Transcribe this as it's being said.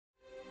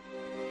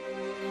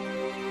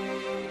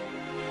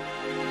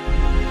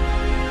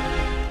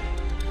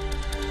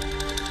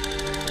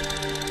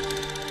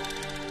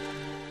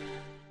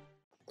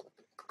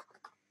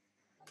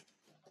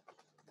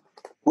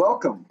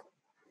welcome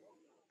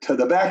to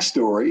the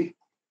backstory.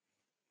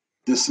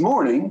 This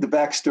morning, the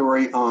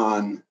backstory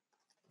on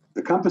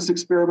the Compass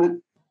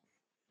experiment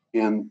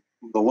and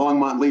the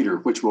Longmont leader,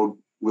 which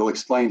we'll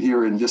explain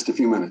here in just a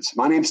few minutes.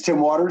 My name's Tim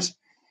Waters.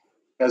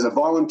 As a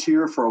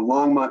volunteer for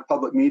Longmont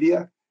Public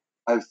Media,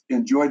 I've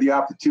enjoyed the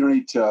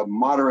opportunity to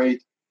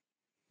moderate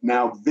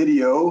now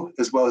video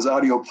as well as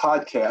audio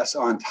podcasts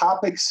on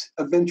topics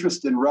of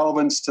interest and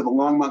relevance to the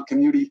Longmont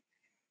community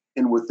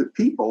and with the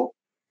people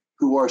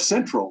who are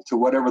central to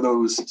whatever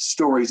those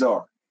stories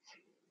are.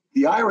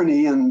 The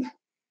irony in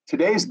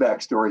today's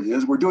backstory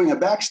is we're doing a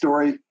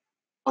backstory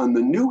on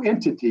the new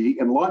entity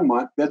in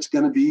Longmont that's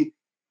going to be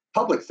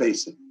public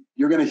facing.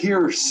 You're going to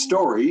hear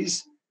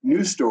stories,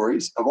 news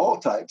stories of all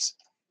types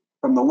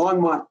from the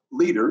Longmont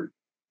leader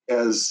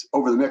as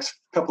over the next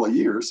couple of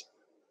years.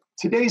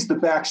 Today's the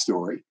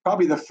backstory,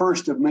 probably the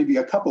first of maybe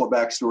a couple of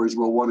backstories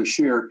we'll want to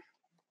share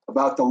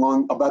about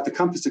the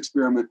Compass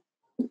experiment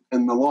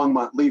and the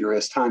Longmont leader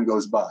as time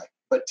goes by.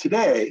 But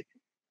today,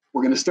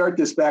 we're going to start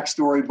this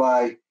backstory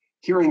by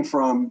hearing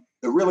from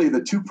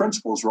the two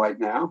principals right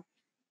now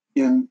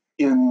in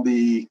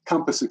the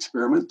Compass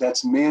experiment.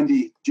 That's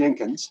Mandy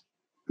Jenkins,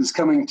 who's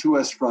coming to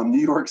us from New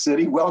York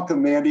City.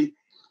 Welcome, Mandy,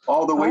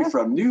 all the way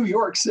from New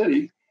York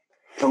City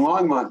to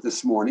Longmont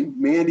this morning.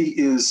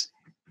 Mandy is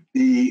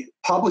the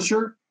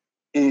publisher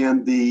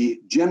and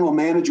the general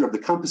manager of the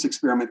Compass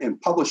experiment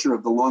and publisher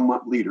of the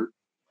Longmont leader.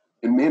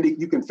 And Mandy,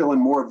 you can fill in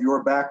more of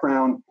your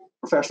background,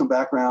 professional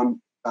background,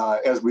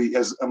 as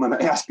I'm going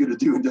to ask you to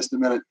do in just a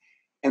minute.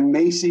 And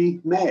Macy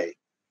May,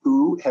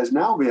 who has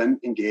now been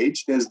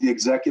engaged as the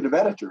executive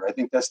editor. I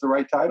think that's the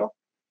right title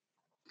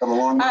of the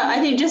Longmont. I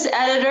think just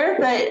editor,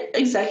 but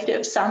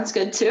executive sounds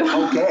good too.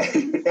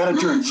 Okay,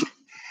 editor-in-chief.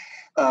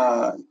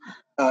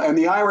 And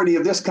the irony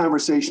of this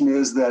conversation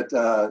is that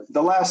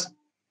the last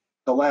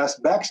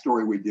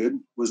backstory we did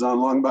was on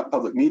Longmont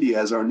Public Media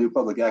as our new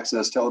public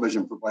access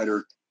television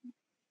provider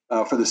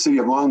for the city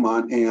of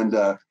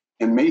Longmont,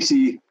 and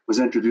Macy was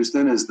introduced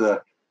then as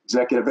the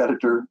executive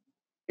editor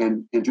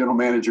and general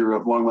manager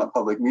of Longmont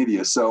Public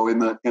Media. So in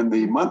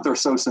the month or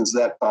so since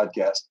that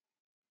podcast,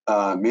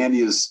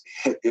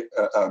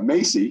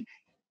 Macy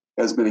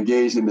has been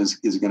engaged and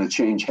is going to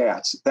change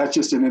hats. That's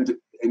just an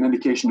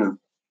indication of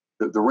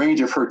the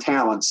range of her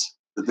talents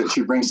that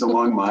she brings to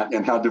Longmont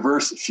and how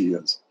diverse she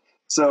is.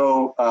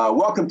 So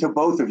welcome to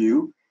both of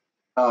you.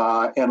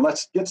 And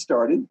let's get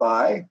started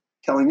by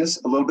telling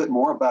us a little bit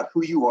more about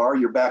who you are,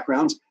 your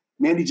backgrounds.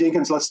 Mandy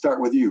Jenkins, let's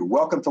start with you.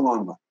 Welcome to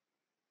Longmont.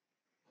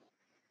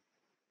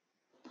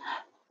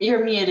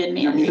 You're muted,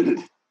 Mandy. You're muted.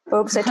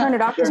 Oops, I turned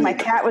it off because my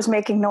cat was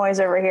making noise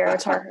over here.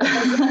 It's hard.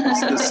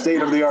 It's the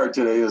state of the art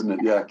today, isn't it?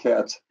 Yeah,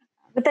 cats.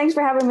 But thanks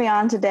for having me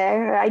on today.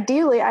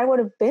 Ideally, I would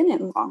have been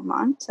in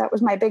Longmont. That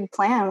was my big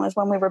plan, was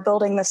when we were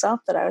building this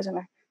up, that I was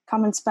going to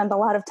come and spend a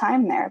lot of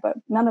time there. But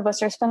none of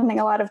us are spending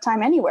a lot of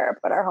time anywhere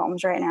but our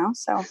homes right now.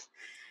 So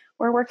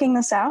we're working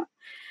this out.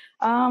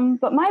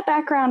 But my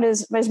background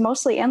is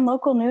mostly in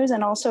local news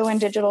and also in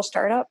digital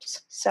startups.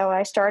 So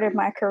I started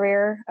my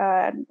career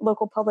at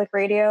local public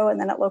radio and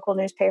then at local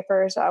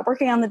newspapers,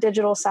 working on the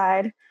digital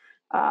side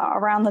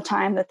around the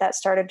time that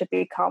started to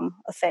become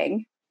a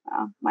thing.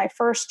 My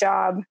first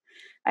job,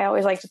 I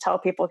always like to tell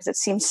people because it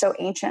seems so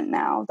ancient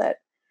now, that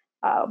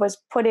was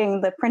putting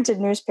the printed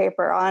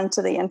newspaper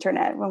onto the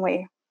internet when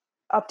we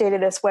updated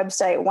this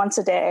website once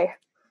a day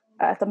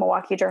at the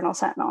Milwaukee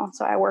Journal-Sentinel.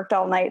 So I worked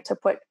all night to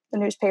put the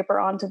newspaper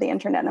onto the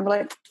internet, and I'm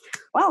like,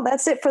 well,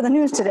 that's it for the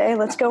news today.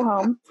 Let's go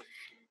home.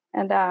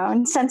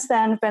 And since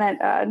then, I've been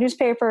at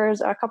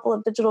newspapers, a couple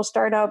of digital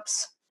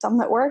startups, some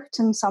that worked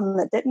and some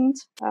that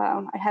didn't.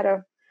 I had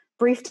a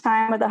brief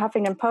time with the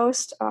Huffington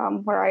Post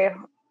where I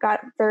got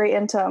very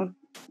into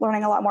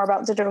learning a lot more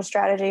about digital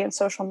strategy and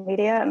social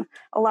media. And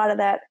a lot of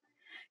that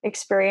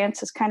experience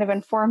has kind of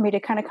informed me to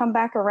kind of come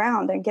back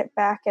around and get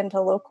back into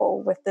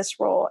local with this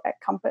role at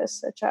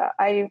Compass, which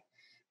I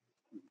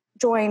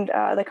joined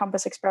the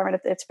Compass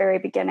experiment at its very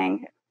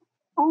beginning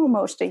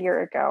almost a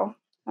year ago.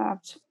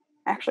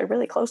 Actually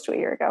really close to a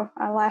year ago,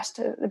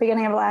 the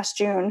beginning of last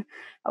June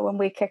when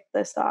we kicked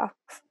this off.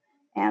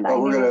 And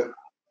we're going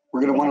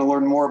to want to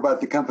learn more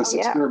about the Compass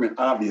experiment,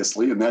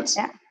 obviously, and then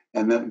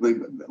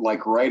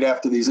like right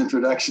after these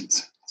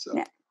introductions.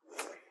 So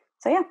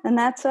and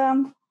that's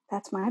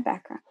my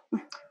background.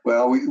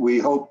 Well, we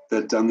hope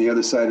that on the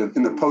other side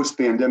in the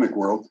post-pandemic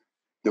world,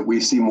 that we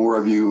see more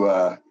of you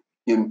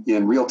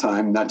in real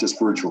time, not just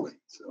virtually.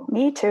 So.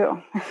 Me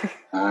too.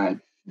 All right,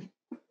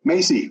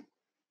 Macy,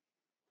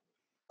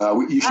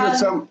 you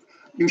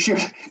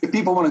shared if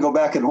people want to go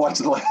back and watch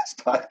the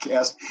last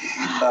podcast,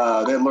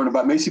 they'll learn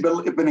about Macy.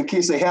 But in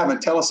case they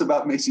haven't, tell us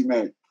about Macy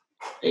May.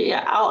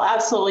 Yeah, I'll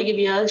absolutely give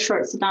you a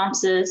short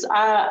synopsis.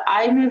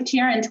 I moved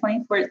here in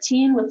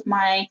 2014 with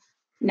my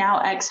now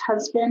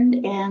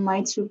ex-husband and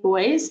my two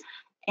boys.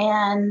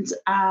 And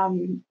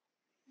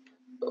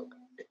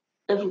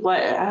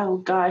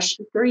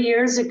 3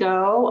 years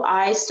ago,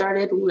 I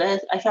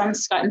found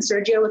Scott and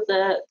Sergio with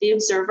the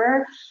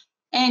Observer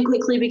and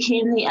quickly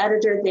became the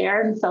editor there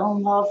and fell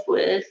in love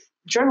with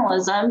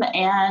journalism,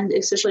 and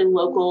especially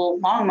local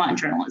Longmont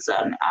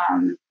journalism.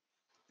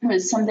 It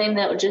was something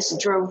that just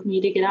drove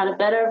me to get out of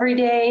bed every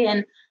day.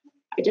 And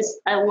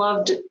I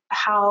loved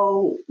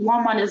how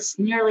Longmont is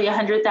nearly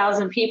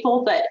 100,000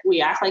 people, but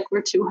we act like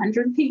we're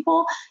 200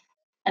 people,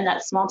 and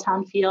that small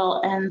town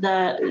feel, and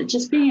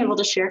just being able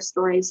to share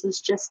stories was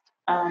just,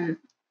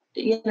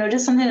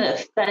 just something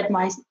that fed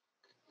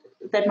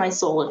my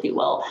soul, if you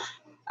will.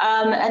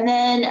 And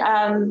then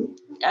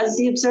as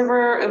the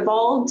Observer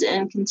evolved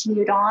and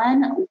continued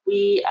on,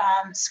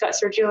 Scott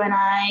Sergio and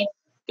I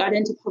got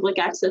into public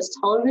access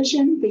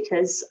television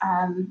because,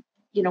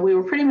 we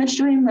were pretty much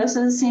doing most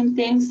of the same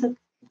things that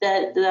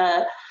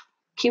the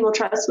Cable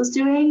Trust was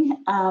doing.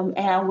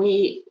 And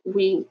we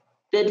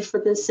bid for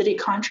the city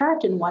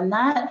contract and won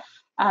that.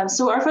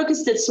 So our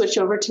focus did switch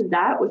over to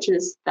that, which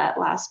is that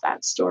last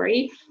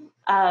backstory.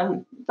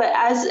 But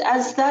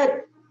as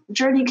that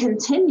journey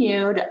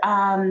continued,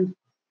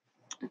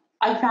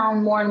 I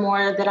found more and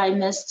more that I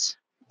missed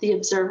the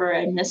Observer.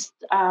 I missed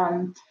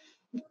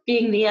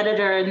being the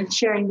editor and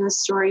sharing those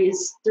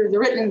stories through the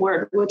written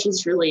word, which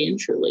is really and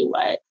truly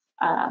what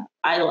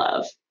I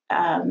love.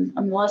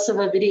 I'm less of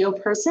a video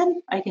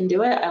person. I can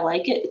do it. I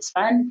like it. It's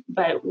fun,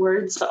 but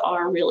words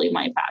are really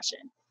my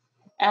passion.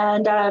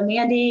 And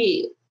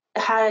Mandy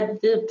had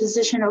the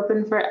position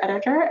open for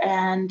editor,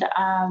 and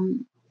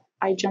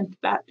I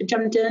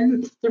jumped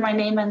in, threw my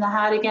name in the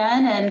hat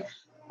again,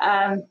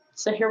 and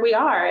so here we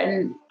are.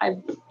 And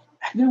I've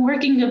been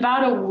working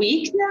about a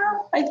week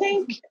now, I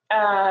think,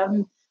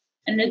 and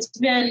it's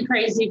been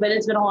crazy, but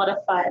it's been a lot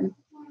of fun.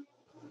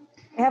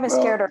 I haven't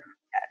scared her.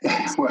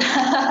 Well,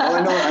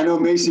 I know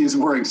Macy is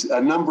wearing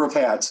a number of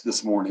hats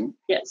this morning.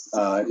 Yes.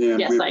 And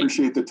we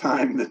appreciate the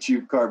time that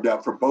you've carved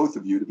out for both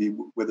of you to be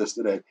with us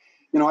today.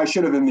 I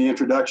should have in the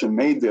introduction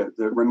made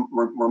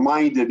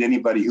reminded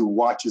anybody who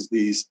watches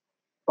these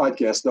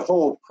podcasts, the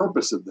whole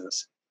purpose of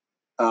this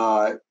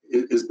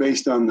is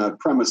based on the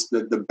premise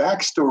that the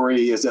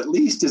backstory is at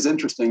least as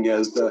interesting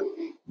as the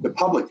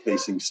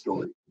public-facing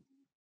story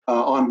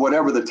on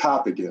whatever the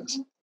topic is.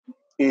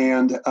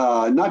 And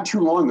not too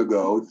long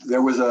ago,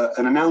 there was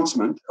an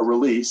announcement, a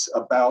release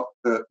about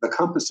the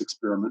Compass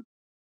experiment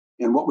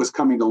and what was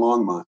coming to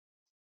Longmont.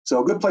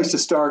 So a good place to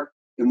start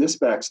in this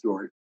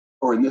backstory,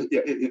 or in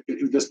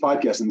this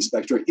podcast in this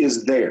backstory,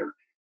 is there.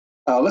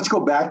 Let's go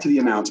back to the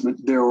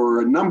announcement. There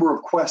were a number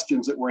of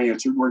questions that were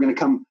answered. We're going to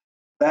come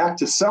back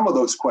to some of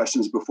those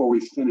questions before we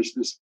finish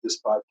this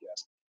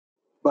podcast.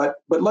 But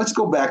let's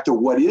go back to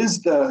what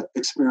is the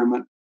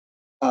experiment.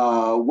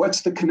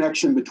 What's the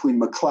connection between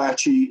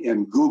McClatchy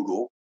and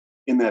Google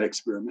in that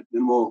experiment?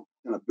 Then we'll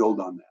kind of build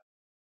on that.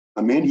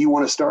 Amanda, you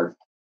want to start?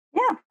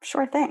 Yeah,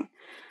 sure thing.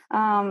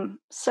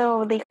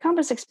 So the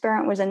Compass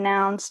experiment was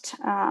announced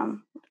at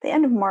the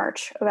end of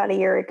March, about a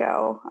year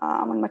ago,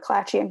 when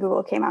McClatchy and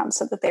Google came out and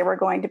said that they were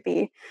going to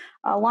be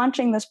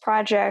launching this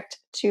project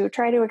to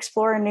try to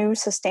explore new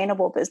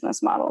sustainable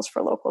business models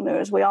for local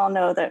news. We all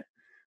know that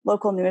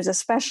local news,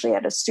 especially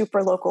at a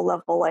super local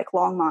level like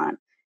Longmont,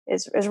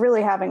 is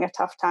really having a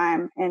tough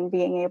time in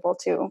being able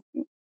to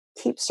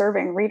keep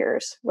serving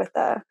readers with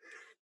the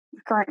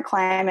current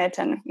climate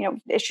and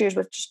issues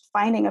with just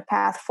finding a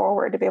path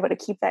forward to be able to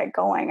keep that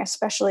going,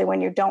 especially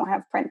when you don't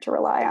have print to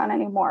rely on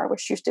anymore,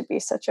 which used to be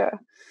such a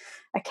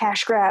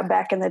cash grab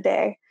back in the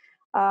day.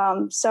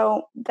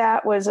 So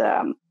that was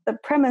the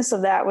premise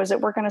of that was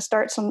that we're going to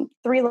start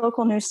 3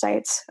 local news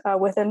sites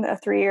within a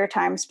 3-year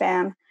time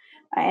span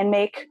and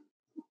make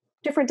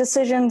different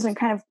decisions and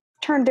kind of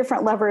turn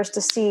different levers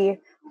to see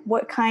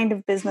what kind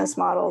of business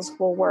models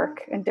will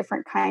work in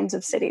different kinds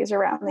of cities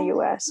around the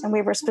U.S. And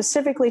we were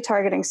specifically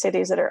targeting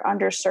cities that are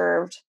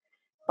underserved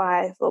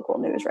by local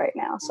news right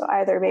now. So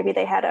either maybe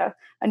they had a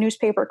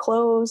newspaper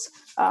close,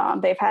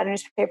 they've had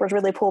newspapers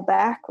really pull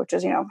back, which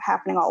is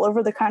happening all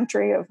over the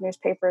country, of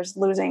newspapers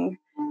losing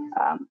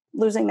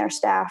their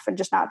staff and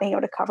just not being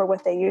able to cover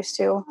what they used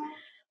to.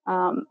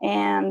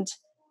 And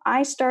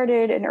I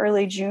started in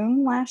early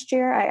June last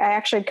year. I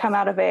actually had come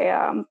out of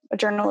a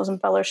journalism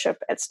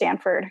fellowship at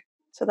Stanford.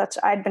 So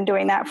I'd been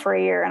doing that for a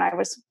year, and I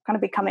was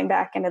kind of coming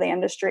back into the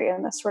industry,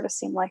 and this sort of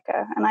seemed like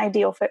an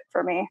ideal fit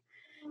for me.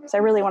 So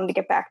I really wanted to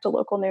get back to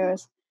local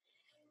news.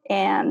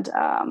 And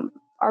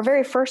our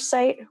very first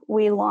site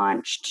we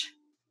launched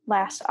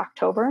last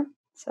October.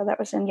 So that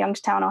was in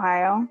Youngstown,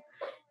 Ohio.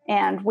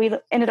 And we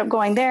ended up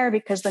going there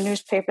because the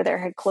newspaper there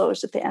had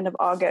closed at the end of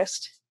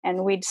August.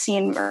 And we'd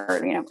seen,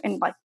 in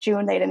like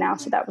June, they'd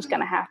announced that was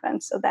going to happen.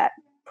 So that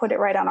put it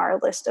right on our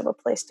list of a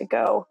place to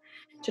go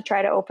to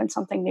try to open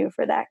something new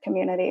for that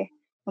community.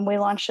 And we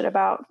launched it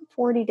about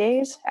 40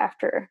 days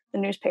after the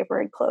newspaper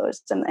had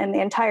closed. And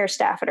the entire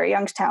staff at our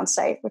Youngstown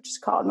site, which is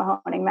called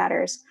Mahoning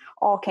Matters,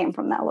 all came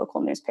from that local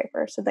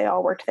newspaper. So they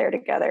all worked there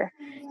together.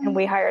 And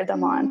we hired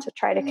them on to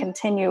try to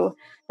continue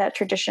that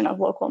tradition of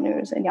local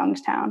news in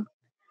Youngstown.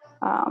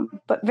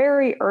 But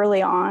very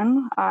early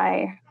on,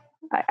 I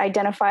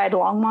identified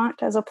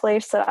Longmont as a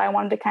place that I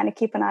wanted to kind of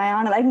keep an eye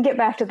on. And I can get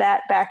back to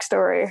that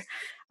backstory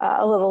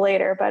a little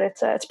later. But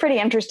it's pretty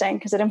interesting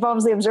because it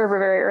involves the Observer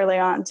very early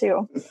on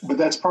too. But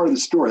that's part of the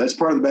story. That's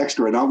part of the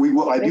backstory. Now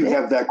I do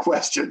have that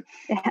question.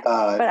 Yeah.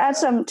 But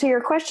as to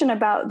your question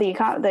about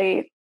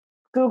the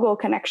Google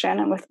connection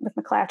and with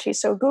McClatchy.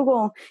 So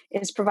Google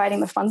is providing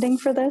the funding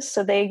for this.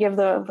 So they give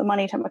the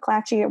money to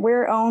McClatchy.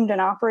 We're owned and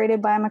operated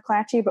by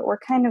McClatchy, but we're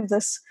kind of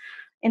this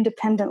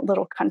independent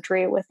little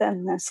country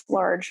within this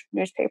large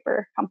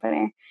newspaper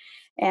company.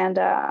 And,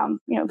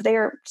 they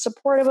are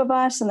supportive of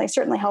us, and they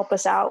certainly help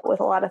us out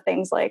with a lot of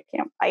things like,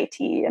 IT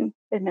and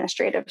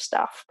administrative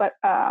stuff. But,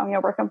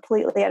 we're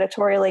completely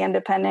editorially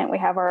independent. We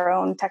have our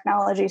own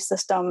technology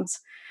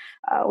systems.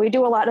 We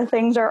do a lot of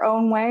things our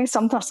own way.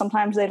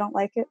 Sometimes they don't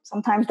like it.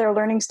 Sometimes they're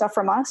learning stuff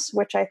from us,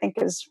 which I think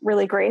is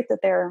really great that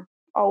they're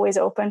always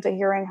open to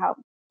hearing how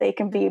they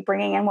can be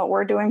bringing in what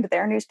we're doing to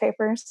their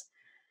newspapers.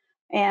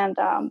 And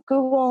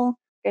Google,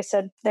 like I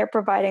said, they're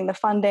providing the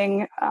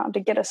funding to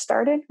get us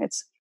started.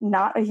 It's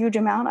not a huge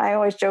amount. I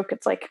always joke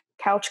it's like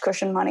couch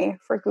cushion money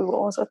for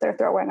Google is what they're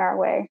throwing our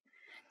way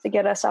to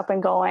get us up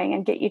and going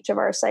and get each of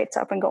our sites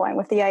up and going,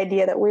 with the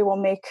idea that we will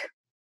make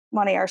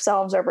money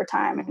ourselves over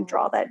time and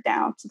draw that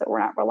down so that we're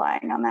not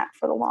relying on that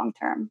for the long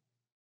term.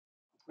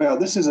 Well,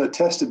 this is a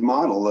tested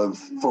model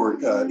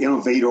for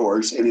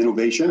innovators and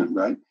innovation,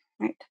 right?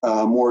 Right.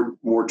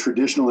 More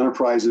traditional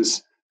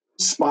enterprises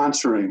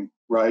sponsoring,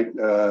 right?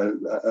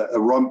 A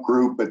rump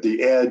group at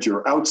the edge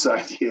or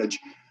outside the edge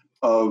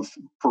of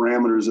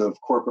parameters of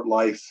corporate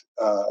life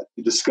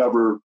to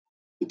discover,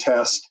 to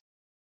test,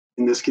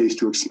 in this case,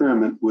 to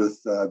experiment with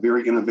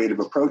very innovative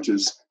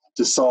approaches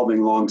to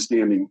solving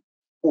longstanding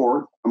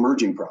or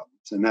emerging problems.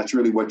 And that's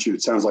really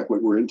it sounds like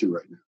what we're into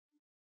right now.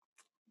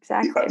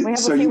 Exactly. We have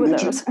a few of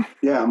those.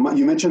 Yeah,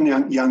 you mentioned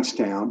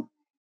Youngstown.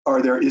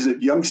 Is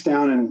it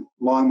Youngstown and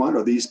Longmont?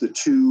 Are these the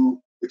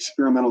two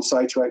experimental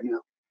sites right now?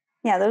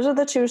 Yeah, those are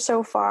the two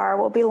so far.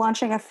 We'll be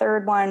launching a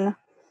third one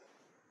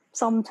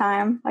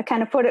sometime. I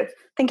kind of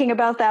thinking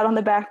about that on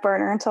the back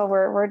burner until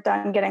we're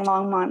done getting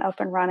Longmont up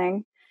and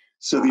running.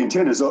 So the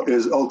intent is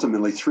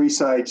ultimately 3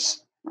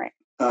 sites. Right.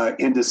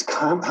 And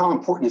how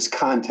important is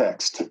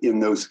context in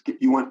those?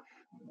 You want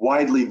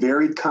widely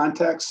varied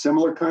context,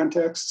 similar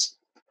contexts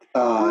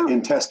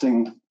in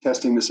testing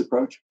this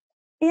approach?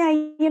 Yeah,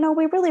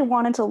 we really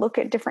wanted to look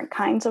at different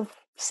kinds of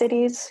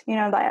cities.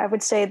 I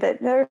would say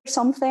that there are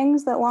some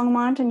things that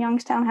Longmont and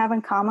Youngstown have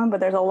in common, but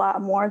there's a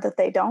lot more that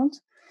they don't.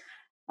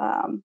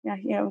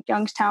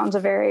 Youngstown's a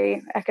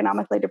very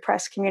economically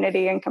depressed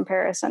community in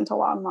comparison to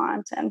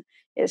Longmont, and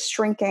is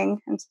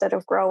shrinking instead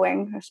of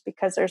growing, just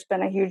because there's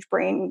been a huge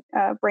brain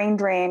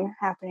drain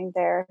happening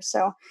there.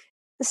 So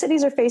the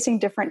cities are facing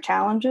different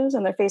challenges,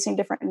 and they're facing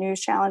different news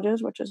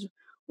challenges, which is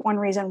one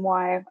reason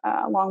why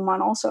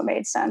Longmont also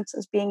made sense,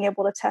 is being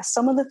able to test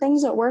some of the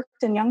things that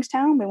worked in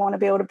Youngstown. We want to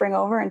be able to bring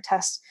over and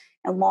test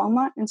in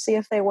Longmont and see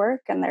if they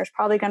work. And there's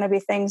probably going to be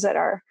things that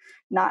are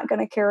not going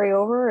to carry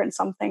over, and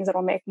some things that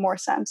will make more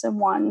sense in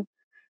one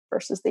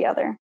versus the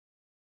other.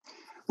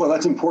 Well,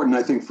 that's important,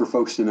 I think, for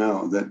folks to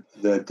know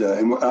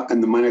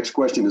and my next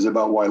question is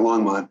about why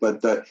Longmont,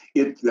 but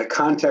that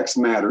context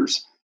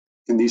matters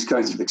in these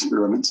kinds of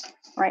experiments.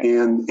 Right.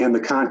 And the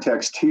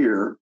context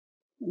here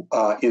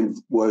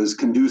was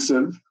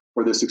conducive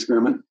for this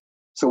experiment.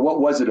 So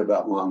what was it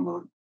about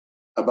Longmont?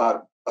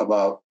 About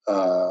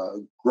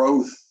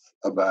growth,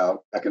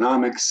 about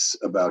economics,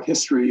 about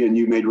history, and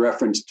you made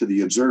reference to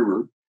the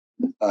Observer.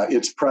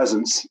 Its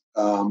presence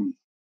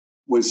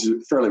was a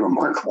fairly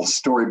remarkable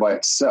story by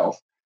itself.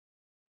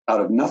 Out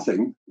of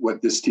nothing,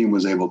 what this team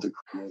was able to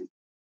create.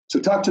 So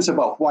talk to us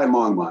about why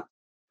Longmont.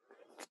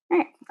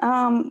 Right.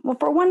 Well,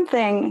 for one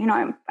thing,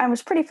 I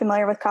was pretty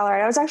familiar with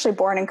Colorado. I was actually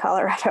born in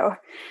Colorado.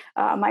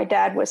 My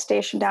dad was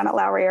stationed down at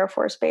Lowry Air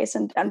Force Base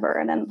in Denver,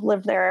 and then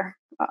lived there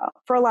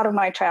for a lot of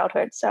my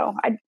childhood. So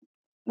I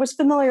was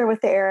familiar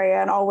with the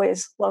area and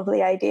always loved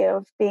the idea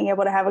of being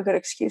able to have a good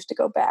excuse to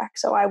go back.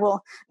 So I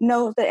will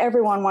note that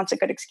everyone wants a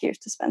good excuse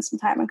to spend some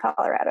time in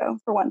Colorado,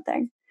 for one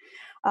thing.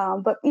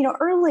 But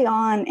early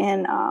on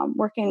in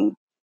working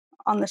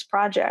on this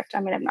project,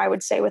 I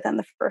would say within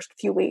the first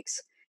few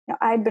weeks,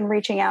 I'd been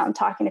reaching out and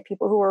talking to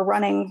people who were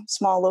running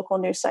small local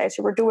news sites,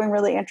 who were doing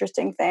really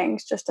interesting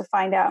things, just to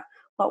find out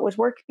what was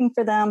working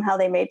for them, how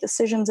they made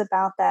decisions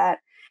about that.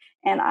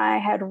 And I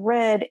had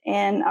read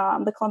in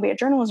the Columbia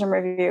Journalism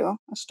Review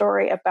a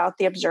story about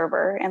the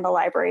Observer in the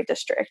library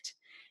district.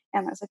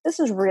 And I was like, this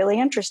is really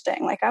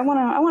interesting. Like, I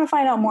want to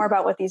find out more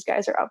about what these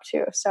guys are up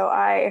to. So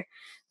I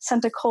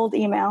sent a cold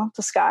email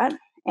to Scott,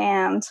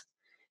 and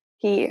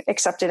he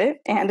accepted it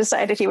and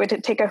decided he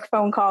would take a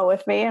phone call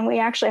with me. And we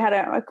actually had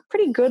a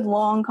pretty good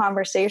long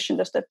conversation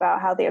just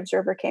about how the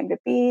Observer came to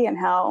be, and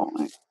how,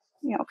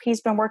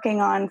 he's been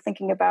working on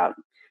thinking about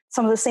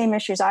some of the same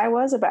issues I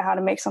was, about how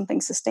to make something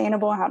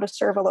sustainable, how to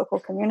serve a local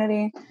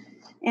community.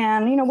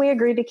 And, we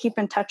agreed to keep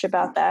in touch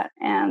about that.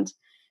 And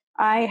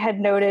I had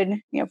noted,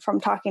 from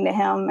talking to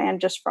him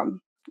and just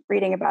from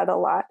reading about it a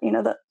lot,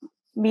 the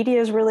media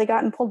has really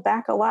gotten pulled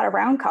back a lot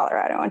around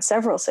Colorado in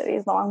several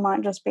cities,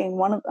 Longmont just being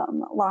one of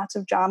them. Lots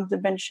of jobs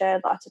have been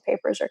shed, lots of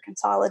papers are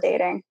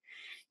consolidating.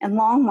 and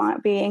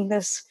Longmont being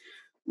this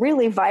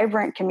really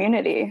vibrant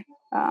community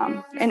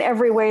in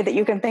every way that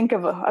you can think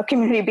of a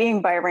community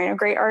being vibrant. A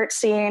great art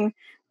scene,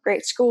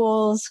 great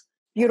schools,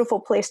 beautiful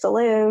place to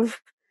live,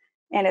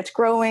 and it's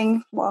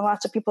growing while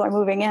lots of people are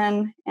moving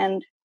in,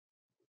 and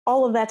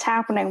all of that's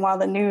happening while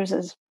the news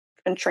has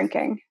been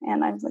shrinking.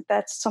 And I was like,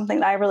 that's something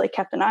that I really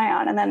kept an eye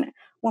on. And then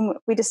when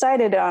we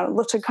decided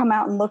to come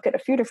out and look at a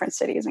few different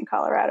cities in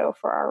Colorado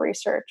for our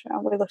research,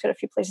 we looked at a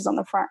few places on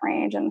the Front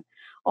Range and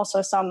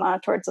also some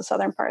towards the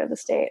southern part of the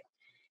state.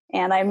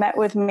 And I met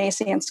with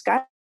Macy and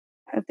Scott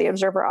at the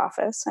Observer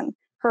office and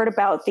heard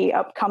about the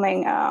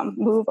upcoming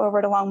move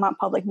over to Longmont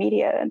Public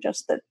Media, and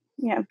just that,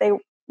 they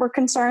were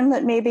concerned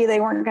that maybe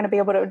they weren't going to be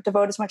able to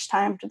devote as much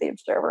time to the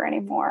Observer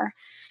anymore.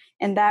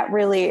 And that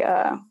really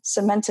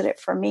cemented it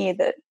for me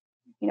that,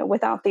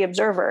 without the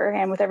Observer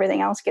and with everything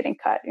else getting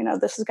cut,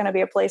 this is going to be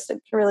a place that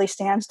really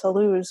stands to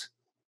lose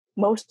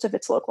most of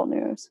its local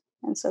news.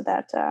 And so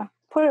that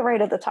put it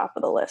right at the top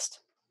of the list.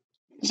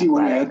 Do you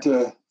want to add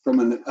to,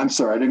 I'm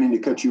sorry, I didn't mean to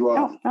cut you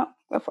off. No,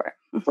 go for it.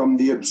 From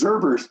the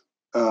Observer's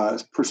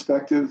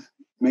perspective,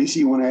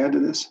 Macy, you want to add to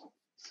this?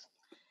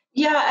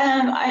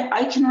 Yeah,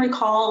 I can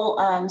recall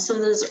some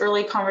of those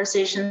early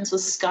conversations with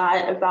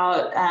Scott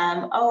about,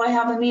 I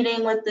have a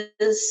meeting with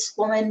this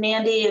woman,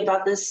 Mandy,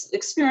 about this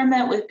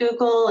experiment with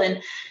Google. And,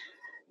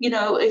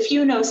 if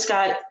you know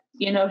Scott,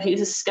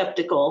 he's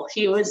skeptical.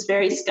 He was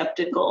very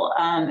skeptical.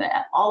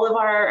 All of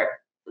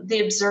the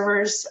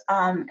Observer's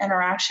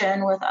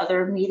interaction with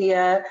other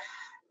media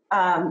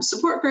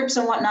support groups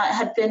and whatnot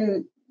had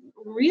been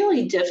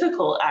really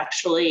difficult,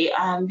 actually,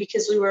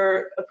 because we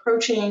were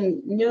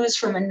approaching news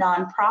from a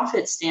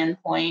nonprofit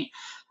standpoint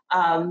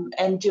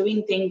and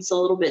doing things a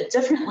little bit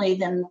differently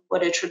than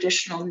what a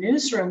traditional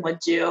newsroom would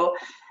do.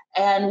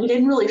 And we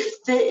didn't really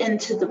fit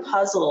into the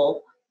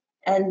puzzle,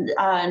 and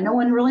no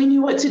one really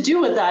knew what to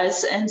do with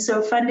us. And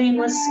so funding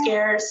was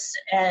scarce,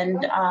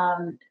 and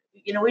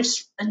we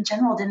just in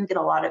general didn't get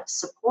a lot of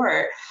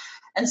support.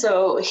 And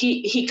so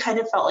he kind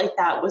of felt like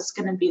that was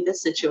going to be the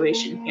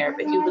situation here.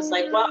 But he was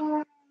like,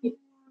 well,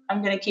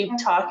 I'm going to keep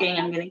talking.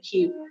 I'm going to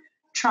keep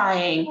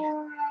trying.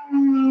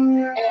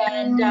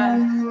 And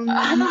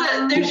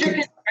there's your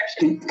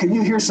construction. Can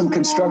you hear some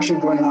construction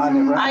going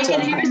on? I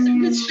can hear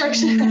some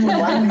construction.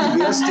 Why mute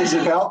this? Does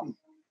it help?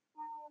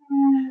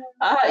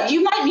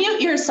 You might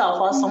mute yourself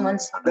while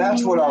someone's talking.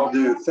 That's what I'll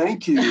do.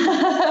 Thank you.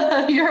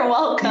 You're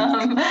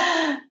welcome.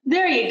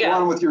 There you go. Go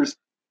on with yours.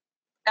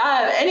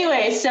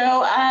 Anyway,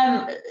 so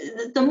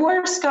the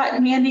more Scott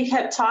and Mandy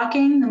kept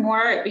talking, the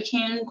more it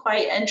became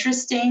quite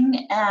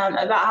interesting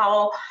about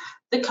how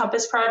the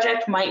Compass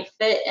Project might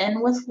fit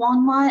in with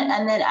Longmont.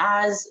 And then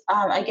as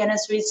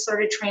we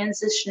started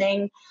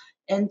transitioning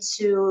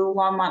into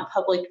Longmont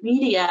Public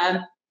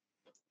Media,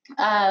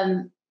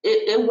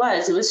 it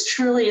was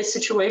truly a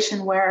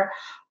situation where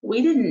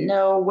we didn't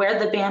know where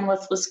the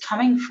bandwidth was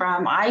coming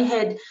from. I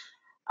had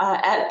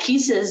at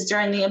pieces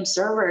during the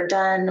Observer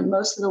done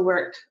most of the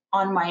work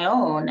on my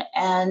own.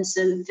 And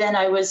so then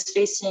I was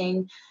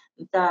facing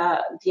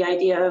the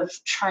idea of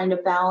trying to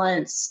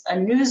balance a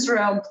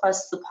newsroom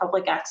plus the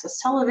public access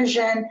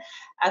television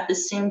at the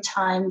same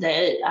time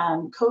that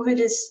COVID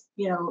is,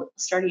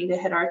 starting to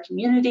hit our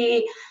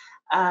community.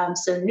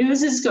 So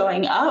news is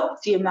going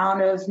up. The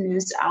amount of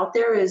news out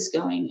there is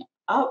going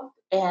up,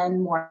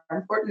 and more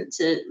important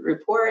to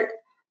report.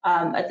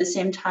 At the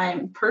same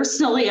time,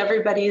 personally,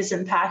 everybody is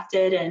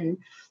impacted, and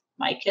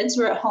my kids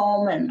were at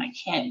home and I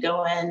can't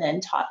go in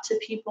and talk to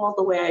people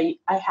the way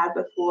I had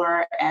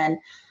before. And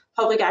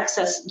public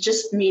access,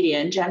 just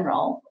media in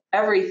general,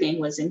 everything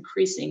was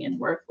increasing in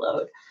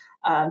workload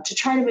to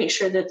try to make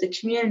sure that the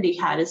community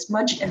had as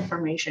much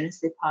information as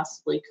they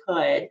possibly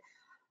could.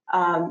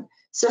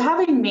 So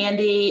having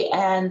Mandy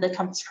and the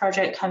Compass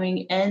Project coming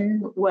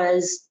in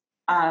was,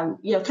 kind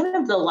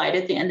of the light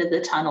at the end of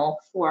the tunnel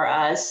for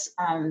us,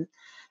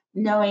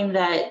 knowing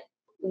that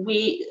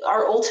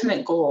our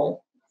ultimate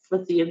goal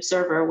with the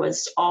Observer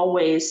was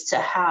always to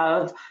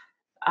have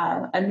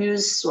a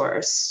news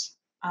source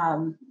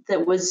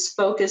that was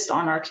focused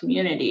on our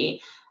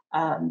community,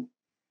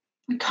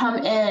 come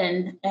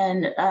in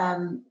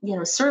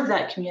and serve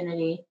that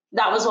community.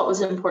 That was what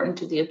was important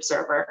to the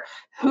Observer.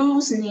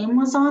 Whose name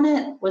was on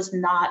it was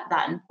not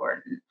that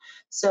important.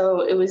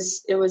 So it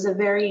was a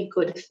very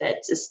good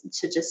fit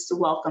to just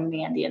welcome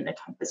Mandy and the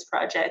Compass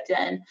Project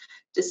and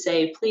to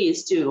say,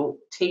 please do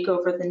take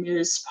over the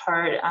news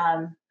part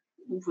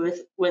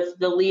with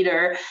the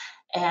leader,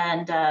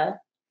 and the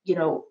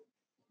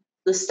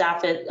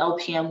staff at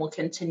LPM will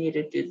continue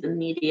to do the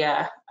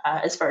media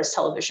as far as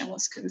television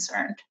was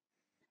concerned.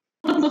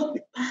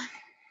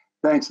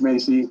 Thanks,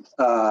 Macy,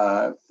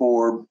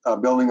 for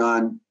building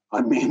on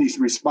Mandy's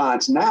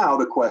response. Now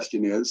the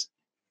question is,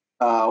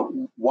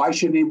 why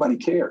should anybody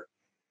care?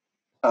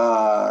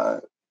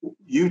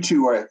 You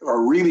two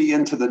are really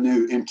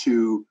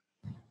into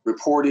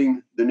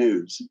reporting the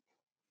news.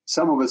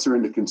 Some of us are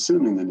into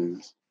consuming the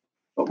news.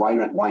 But why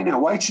not? Why now?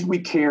 Why should we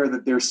care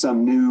that there's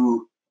some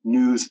new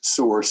news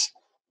source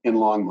in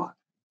Longmont?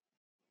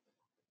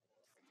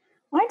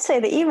 I'd say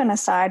that even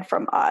aside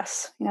from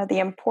us, the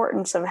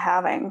importance of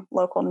having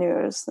local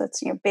news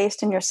that's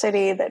based in your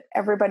city, that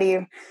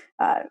everybody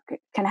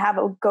can have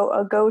a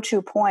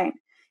go-to point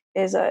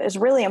is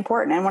really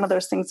important, and one of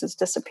those things is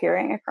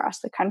disappearing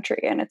across the country.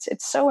 And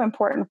it's so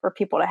important for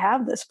people to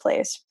have this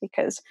place,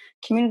 because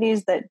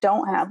communities that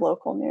don't have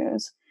local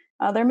news,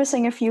 they're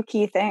missing a few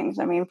key things.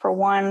 I mean, for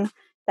one,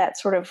 that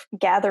sort of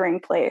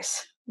gathering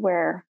place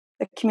where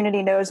the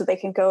community knows that they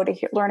can go to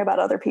learn about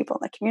other people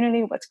in the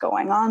community, what's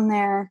going on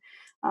there.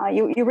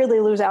 You really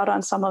lose out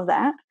on some of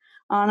that.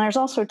 And there's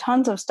also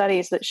tons of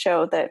studies that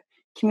show that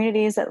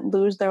communities that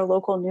lose their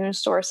local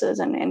news sources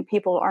and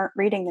people aren't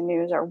reading the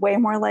news are way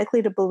more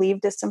likely to believe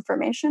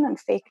disinformation and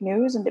fake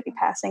news and to be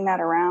passing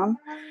that around.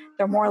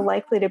 They're more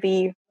likely to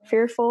be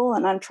fearful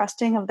and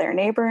untrusting of their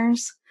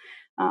neighbors.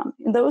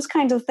 Those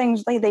kinds of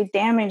things, they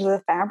damage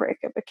the fabric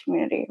of a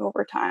community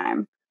over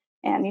time.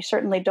 And you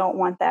certainly don't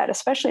want that,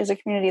 especially as a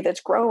community that's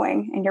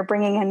growing and you're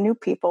bringing in new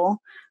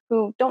people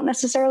who don't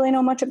necessarily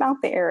know much about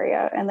the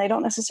area, and they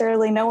don't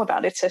necessarily know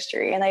about its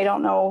history, and they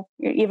don't know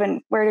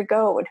even where to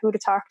go and who to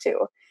talk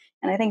to.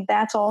 And I think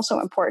that's also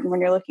important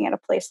when you're looking at a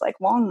place like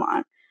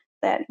Longmont,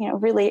 that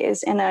really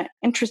is in an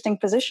interesting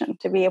position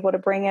to be able to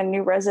bring in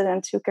new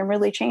residents who can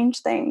really change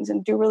things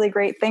and do really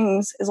great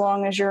things, as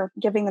long as you're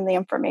giving them the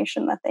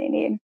information that they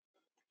need.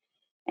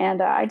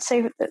 And I'd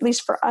say, at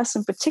least for us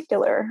in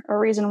particular, a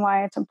reason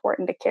why it's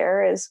important to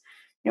care is,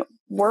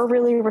 we're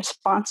really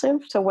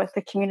responsive to what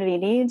the community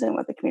needs and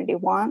what the community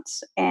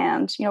wants.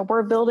 And,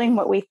 we're building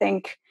what we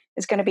think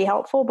is going to be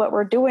helpful, but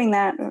we're doing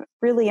that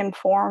really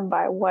informed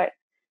by what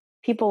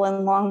people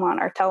in Longmont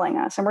are telling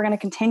us. And we're going to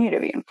continue to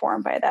be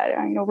informed by that.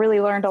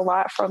 Really learned a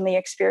lot from the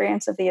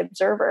experience of the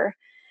Observer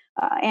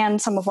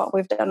and some of what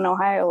we've done in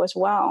Ohio as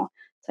well,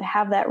 to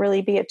have that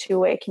really be a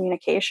two-way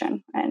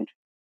communication. And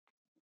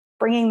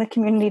bringing the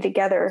community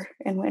together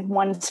in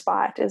one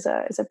spot is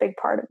a big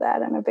part of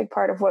that, and a big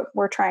part of what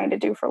we're trying to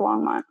do for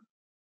Longmont.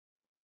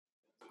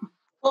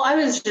 Well, I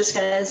was just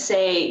going to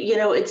say,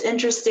 it's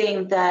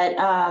interesting that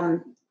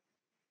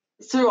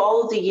through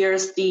all of the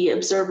years, the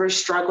Observer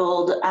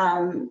struggled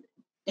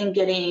in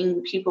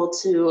getting people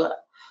to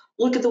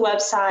look at the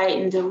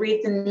website and to read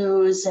the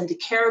news and to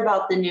care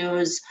about the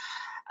news.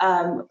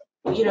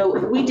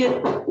 We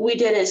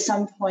did at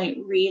some point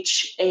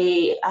reach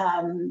a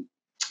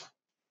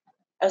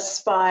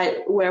spot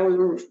where we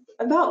were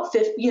about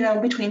 50,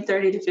 between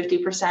 30 to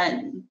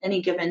 50%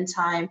 any given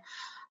time,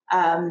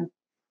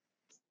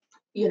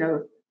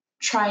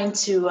 trying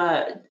to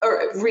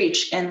or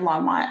reach in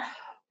Longmont.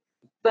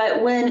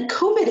 But when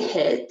COVID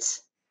hit,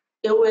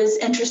 it was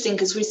interesting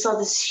because we saw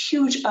this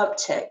huge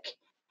uptick.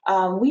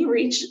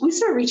 We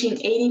started reaching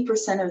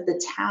 80% of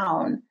the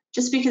town,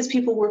 just because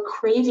people were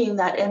craving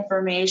that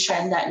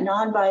information, that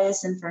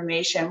non-biased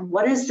information.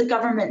 What is the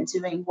government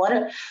doing?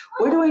 Where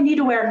do I need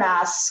to wear a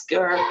mask?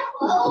 Or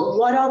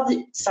what all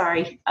the,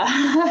 sorry.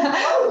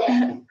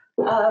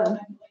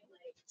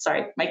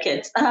 Sorry, my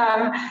kids.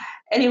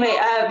 Anyway,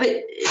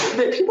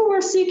 but people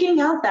were seeking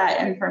out that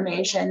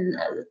information,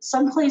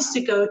 some place to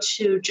go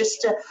to,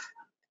 just to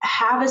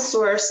have a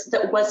source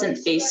that wasn't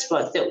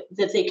Facebook,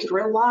 that they could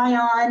rely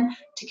on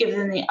to give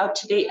them the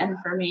up-to-date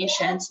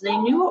information, so they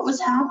knew what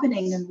was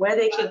happening and where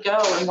they could go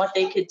and what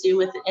they could do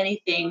with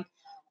anything,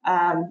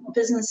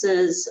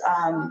 businesses,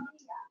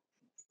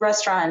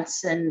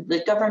 restaurants, and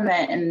the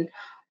government,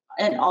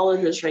 and all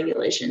of those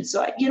regulations.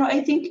 So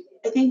I think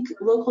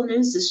local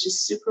news is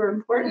just super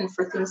important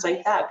for things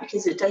like that,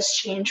 because it does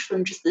change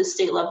from just the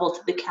state level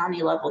to the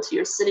county level to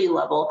your city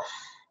level,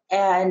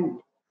 and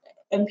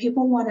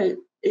people want to,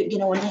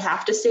 when they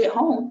have to stay at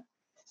home,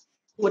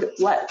 what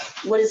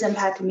is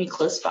impacting me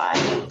close by.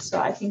 So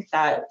I think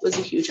that was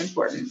a huge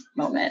important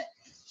moment.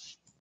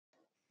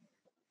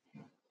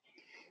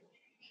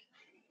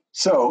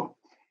 So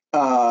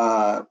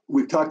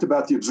we've talked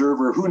about the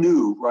Observer. Who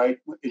knew, right,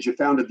 as you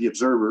founded the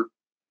Observer,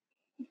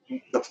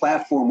 the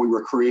platform we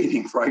were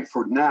creating, right,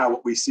 for now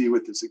what we see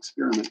with this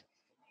experiment.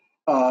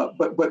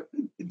 But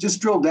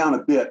just drill down a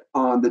bit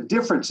on the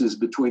differences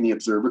between the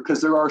Observer, because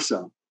there are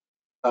some.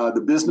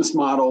 The business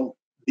model,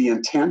 the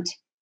intent,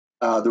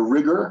 the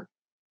rigor,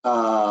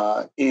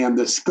 and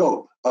the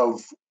scope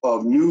of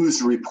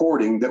news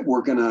reporting that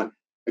we're going to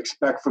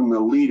expect from the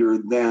leader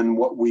than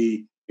what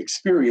we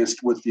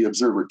experienced with the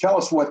Observer. Tell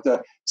us what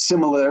the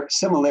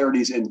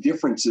similarities and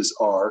differences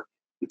are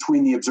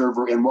between the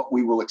Observer and what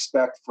we will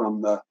expect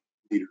from the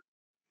leader.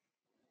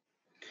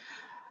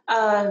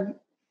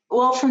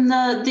 Well, from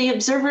the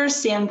Observer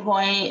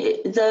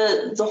standpoint,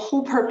 the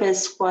whole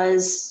purpose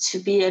was to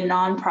be a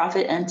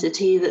nonprofit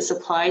entity that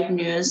supplied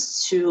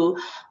news to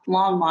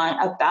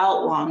Longmont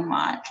about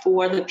Longmont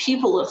for the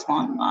people of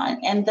Longmont,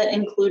 and that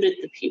included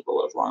the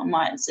people of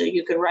Longmont. So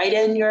you could write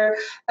in your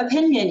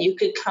opinion, you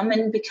could come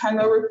and become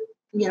a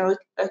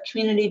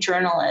community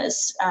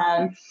journalist.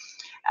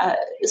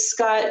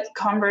 Scott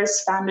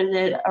Converse founded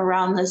it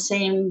around the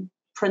same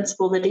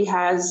principle that he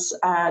has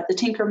the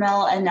Tinker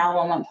Mill and now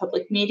Longmont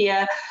Public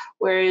Media,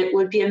 where it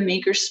would be a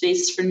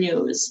makerspace for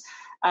news.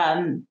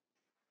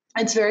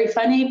 It's very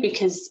funny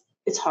because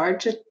it's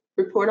hard to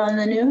report on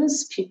the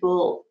news.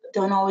 People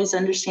don't always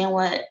understand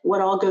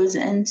what all goes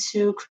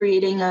into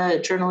creating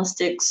a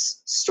journalistic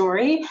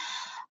story.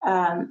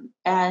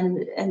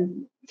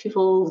 And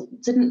people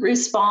didn't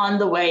respond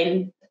the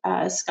way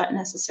Scott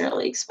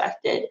necessarily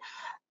expected.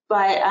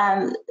 But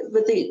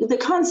the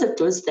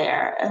concept was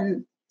there.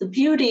 And the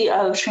beauty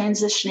of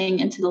transitioning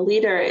into the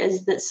leader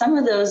is that some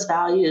of those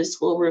values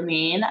will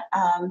remain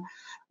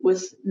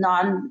with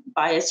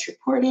non-biased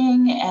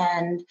reporting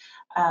and,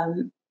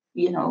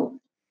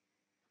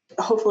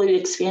 hopefully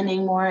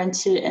expanding more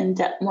into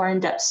more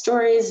in-depth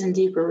stories and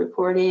deeper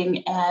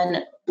reporting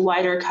and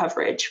wider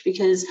coverage,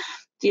 because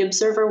the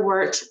Observer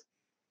worked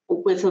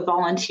with a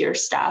volunteer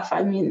staff.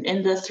 I mean,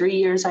 in the 3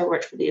 years I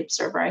worked for the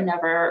Observer, I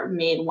never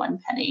made one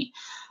penny,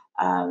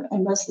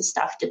 and most of the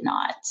staff did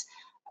not.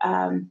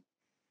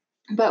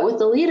 But with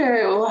the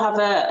leader, we'll have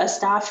a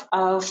staff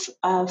of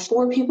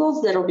 4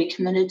 people that will be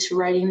committed to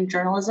writing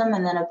journalism,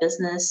 and then a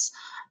business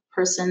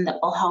person that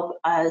will help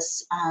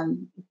us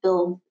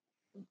build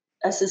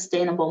a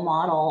sustainable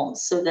model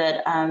so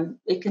that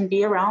it can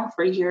be around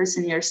for years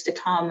and years to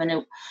come, and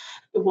it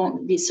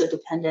won't be so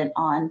dependent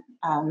on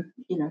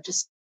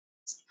just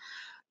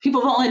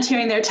people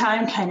volunteering their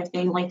time kind of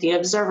thing like the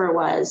Observer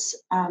was.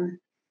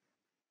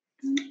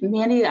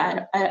 Mandy,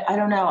 I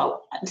don't know.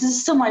 This is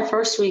still my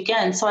first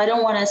weekend, so I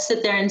don't want to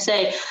sit there and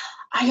say,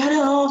 I got it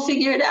all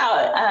figured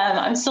out.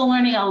 I'm still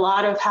learning a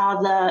lot of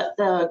how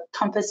the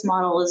Compass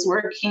model is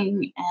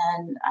working,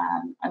 and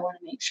I want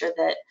to make sure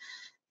that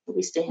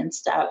we stay in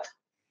step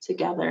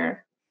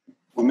together.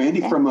 Well,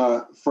 Mandy, from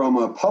a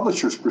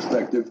publisher's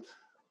perspective,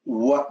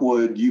 what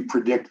would you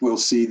predict we'll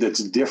see that's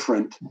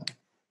different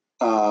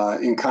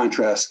in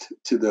contrast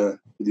to the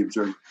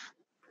Observer?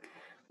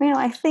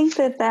 I think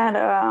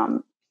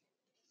that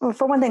well,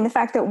 for one thing, the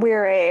fact that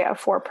we're a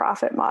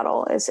for-profit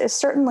model is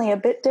certainly a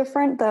bit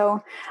different,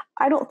 though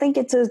I don't think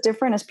it's as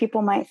different as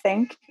people might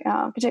think,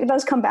 because it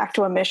does come back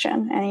to a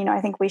mission. And, I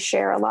think we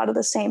share a lot of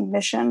the same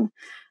mission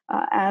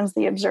as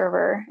the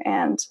Observer.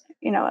 And,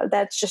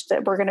 that's just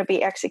that we're going to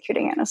be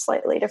executing it in a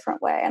slightly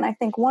different way. And I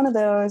think one of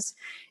those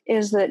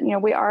is that,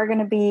 we are going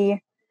to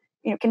be,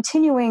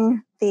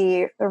 continuing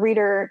the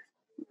reader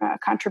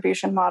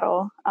contribution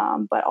model,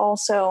 but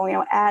also,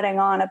 adding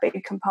on a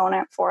big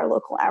component for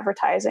local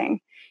advertising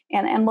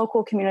and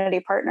local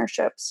community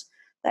partnerships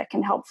that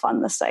can help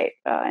fund the site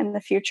in the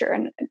future.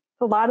 And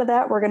a lot of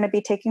that we're going to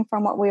be taking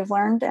from what we've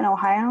learned in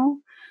Ohio.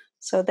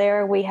 So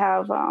there we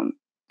have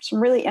some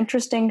really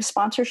interesting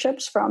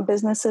sponsorships from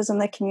businesses in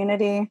the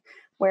community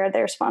where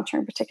they're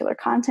sponsoring particular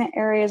content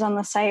areas on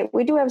the site.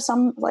 We do have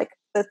some like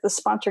the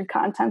sponsored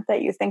content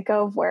that you think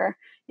of where,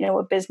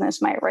 a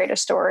business might write a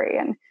story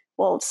and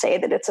will say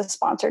that it's a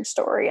sponsored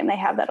story and they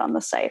have that on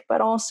the site. But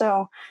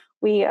also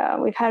we've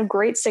had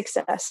great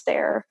success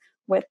there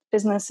with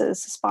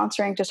businesses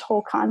sponsoring just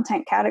whole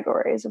content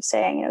categories of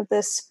saying,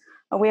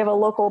 we have a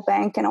local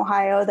bank in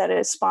Ohio that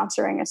is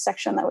sponsoring a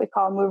section that we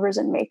call Movers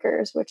and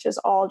Makers, which is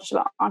all just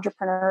about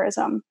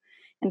entrepreneurism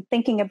and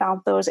thinking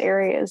about those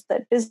areas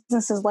that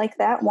businesses like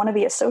that want to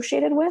be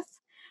associated with,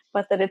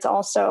 but that it's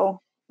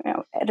also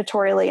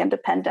editorially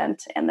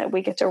independent and that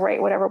we get to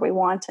write whatever we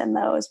want in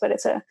those. But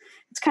it's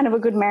kind of a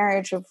good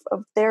marriage of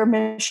their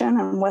mission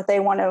and what they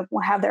want to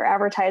have their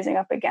advertising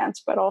up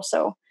against, but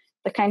also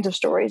the kinds of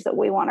stories that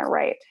we want to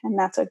write. And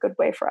that's a good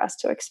way for us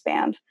to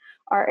expand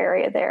our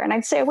area there. And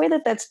I'd say a way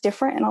that's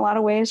different in a lot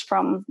of ways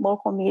from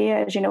local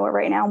media, as you know it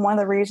right now. One of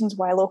the reasons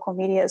why local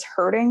media is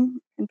hurting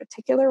in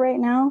particular right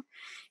now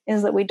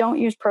is that we don't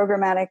use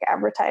programmatic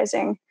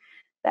advertising.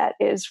 That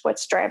is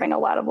what's driving a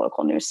lot of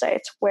local news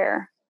sites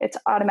where it's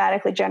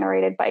automatically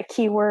generated by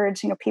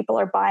keywords. People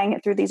are buying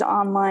it through these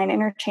online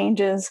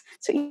interchanges.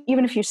 So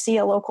even if you see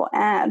a local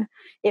ad,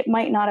 it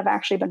might not have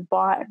actually been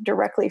bought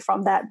directly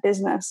from that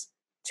business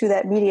to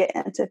that media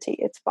entity.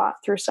 It's bought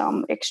through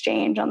some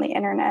exchange on the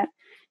internet.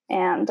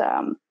 And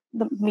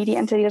the media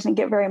entity doesn't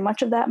get very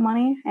much of that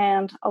money.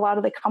 And a lot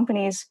of the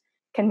companies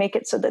can make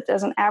it so that it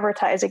doesn't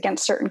advertise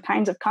against certain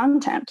kinds of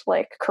content,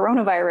 like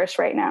coronavirus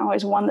right now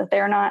is one that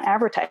they're not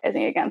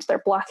advertising against.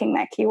 They're blocking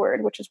that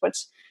keyword, which is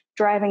what's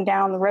driving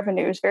down the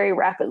revenues very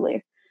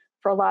rapidly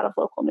for a lot of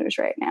local news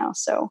right now.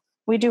 So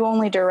we do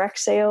only direct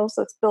sales.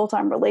 That's built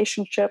on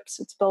relationships.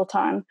 It's built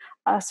on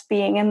us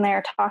being in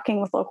there, talking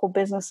with local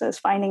businesses,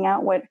 finding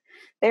out what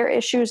their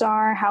issues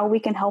are, how we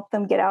can help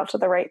them get out to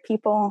the right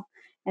people,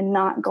 and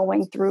not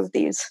going through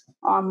these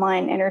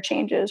online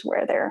interchanges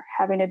where they're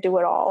having to do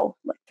it all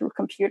like through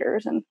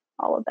computers and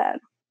all of that.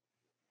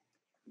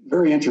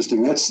 Very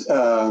interesting. That's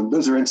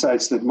those are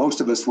insights that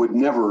most of us would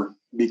never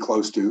be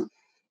close to.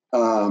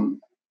 How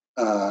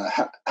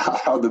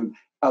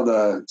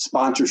the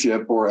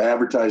sponsorship or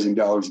advertising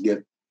dollars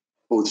get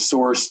both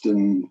sourced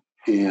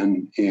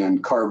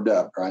and carved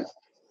up, right?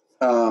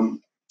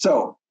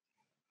 So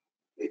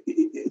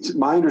it's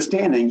my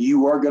understanding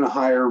you are going to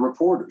hire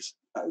reporters.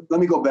 Let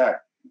me go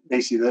back.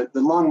 Basically, the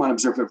Longmont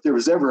Observer, if there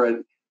was ever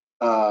an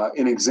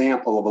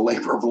example of a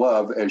labor of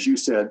love, as you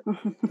said,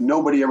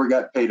 nobody ever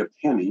got paid a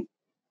penny.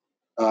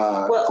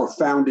 for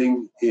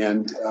founding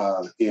and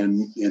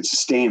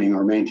sustaining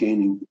or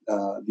maintaining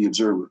the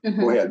Observer.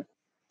 Go ahead.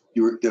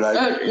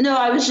 No,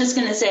 I was just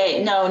going to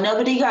say, no,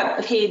 nobody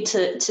got paid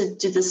to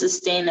do the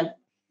sustain of,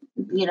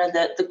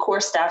 the core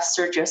staff,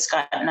 Sergio,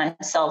 Scott, and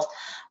myself.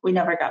 We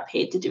never got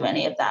paid to do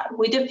any of that.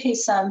 We did pay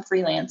some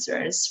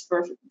freelancers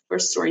for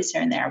stories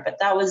here and there, but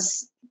that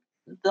was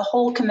the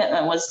whole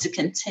commitment, was to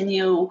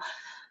continue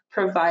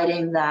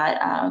providing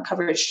that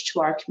coverage to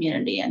our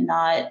community and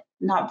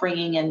not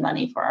bringing in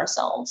money for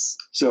ourselves.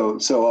 So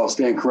I'll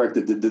stand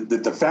corrected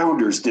that the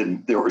founders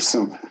didn't. There were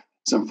some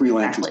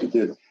freelancers that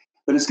did.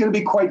 But it's going to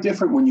be quite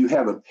different when you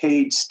have a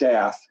paid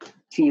staff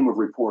team of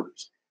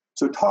reporters.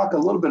 So talk a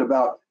little bit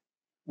about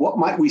what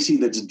might we see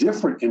that's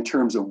different in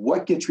terms of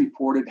what gets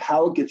reported,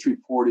 how it gets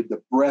reported,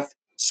 the breadth,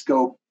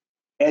 scope,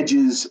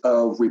 edges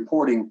of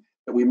reporting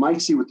that we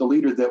might see with the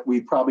leader that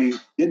we probably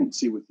didn't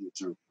see with the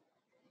Observer.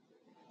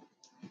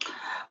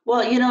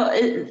 Well,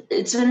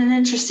 it's been an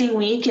interesting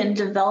week in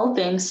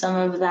developing some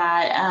of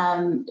that.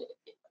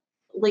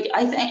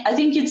 I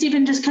think it's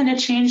even just kind of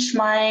changed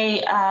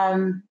my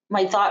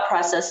my thought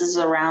processes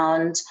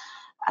around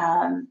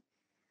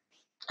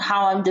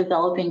how I'm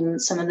developing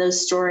some of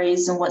those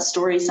stories and what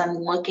stories I'm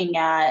looking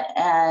at,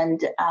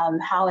 and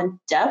how in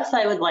depth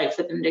I would like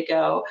for them to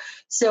go.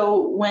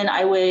 So when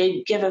I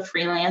would give a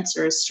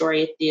freelancer a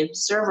story at the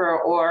Observer,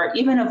 or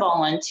even a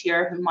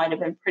volunteer who might have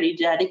been pretty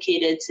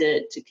dedicated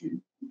to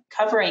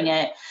covering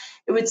it,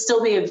 it would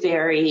still be a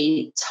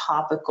very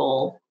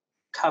topical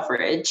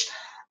coverage.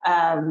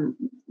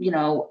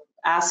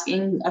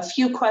 Asking a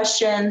few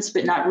questions,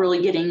 but not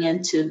really getting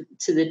into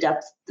the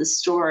depth of the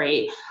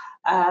story.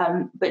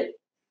 But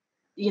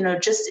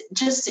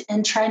just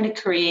in trying to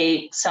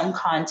create some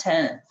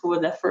content for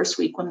the first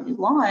week when we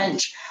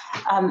launch,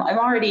 I'm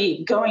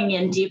already going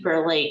in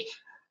deeper. Like,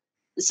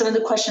 some of the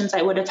questions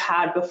I would have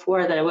had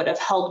before that I would have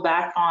held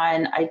back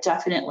on, I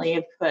definitely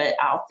have put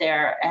out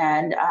there,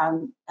 and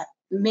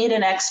made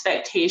an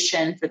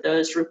expectation for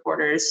those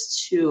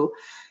reporters to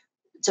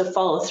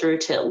follow through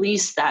to at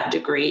least that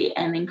degree,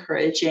 and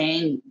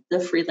encouraging the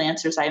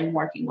freelancers I'm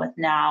working with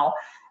now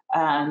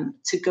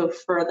to go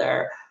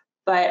further.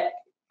 But,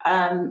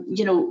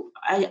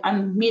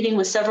 I'm meeting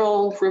with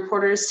several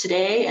reporters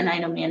today, and I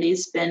know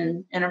Mandy's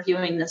been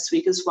interviewing this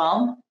week as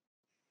well.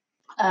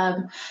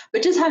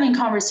 But just having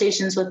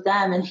conversations with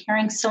them and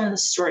hearing some of the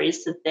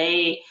stories that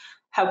they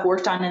have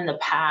worked on in the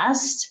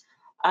past,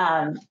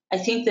 I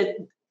think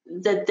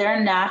that their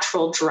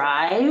natural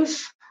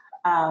drive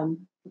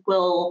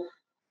will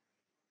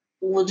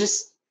we'll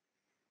just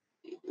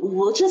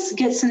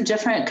get some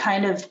different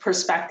kind of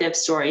perspective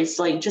stories,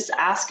 like just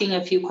asking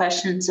a few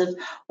questions of,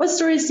 what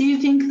stories do you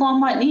think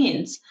Longmont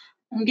needs?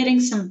 I'm getting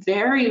some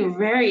very,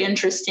 very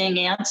interesting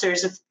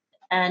answers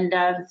and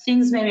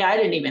things maybe I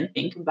didn't even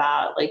think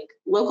about, like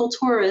local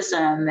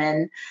tourism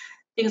and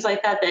things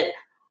like that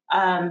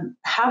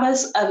have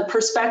us a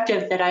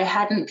perspective that I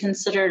hadn't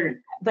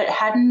considered, but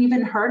hadn't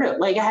even heard of,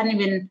 like I hadn't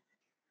even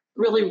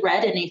really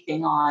read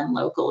anything on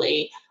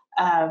locally.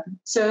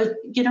 So,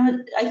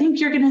 I think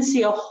you're going to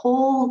see a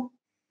whole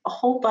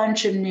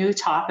bunch of new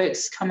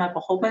topics come up, a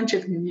whole bunch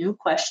of new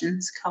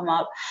questions come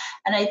up.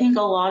 And I think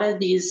a lot of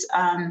these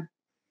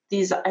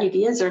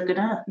ideas are going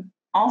to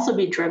also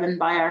be driven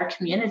by our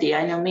community.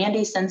 I know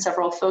Mandy sent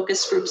several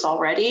focus groups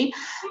already.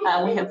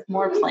 We have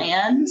more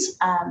plans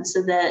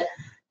so that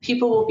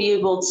people will be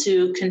able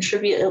to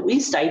contribute at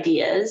least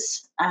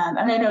ideas. And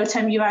I know,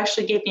 Tim, you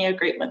actually gave me a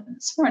great one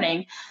this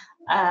morning.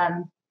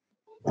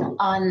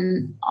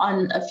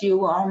 On a few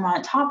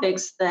Longmont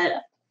topics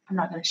that I'm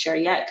not going to share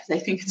yet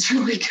because I think it's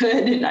really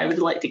good and I would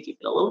like to keep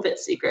it a little bit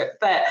secret.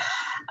 But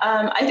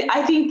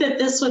I think that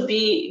this would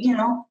be,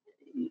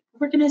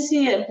 we're going to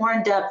see a more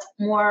in-depth,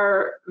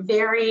 more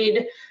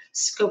varied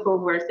scope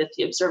of work that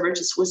the Observer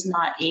just was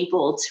not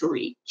able to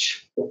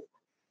reach.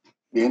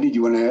 Andy, do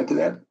you want to add to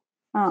that?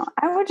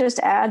 I would just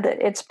add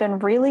that it's been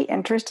really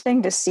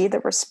interesting to see the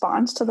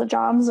response to the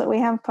jobs that we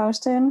have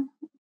posted.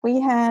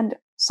 We had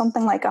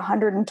something like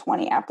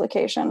 120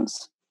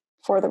 applications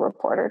for the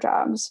reporter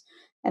jobs.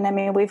 And I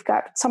mean, we've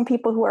got some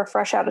people who are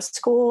fresh out of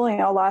school,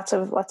 lots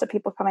of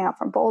people coming out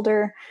from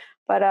Boulder,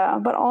 but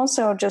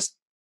also just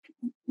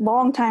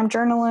longtime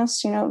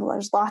journalists.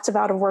 There's lots of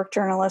out of work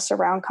journalists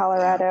around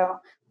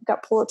Colorado. We've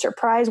got Pulitzer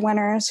Prize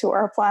winners who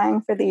are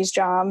applying for these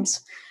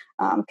jobs.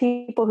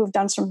 People who've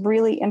done some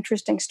really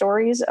interesting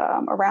stories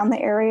around the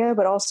area,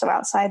 but also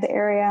outside the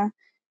area.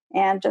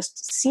 And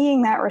just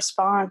seeing that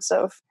response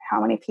of how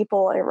many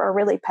people are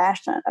really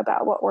passionate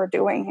about what we're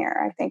doing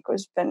here, I think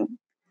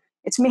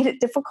it's made it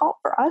difficult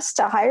for us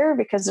to hire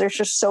because there's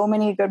just so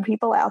many good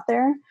people out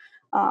there.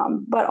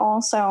 But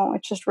also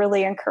it's just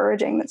really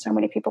encouraging that so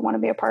many people want to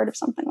be a part of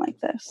something like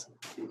this.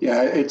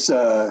 Yeah,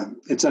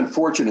 it's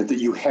unfortunate that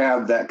you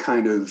have that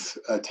kind of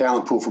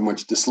talent pool from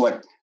which to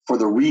select for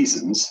the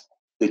reasons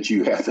that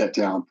you have that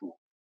talent pool.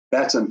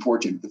 That's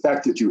unfortunate. The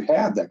fact that you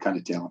have that kind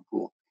of talent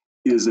pool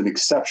is an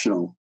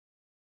exceptional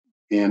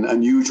and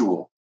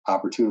unusual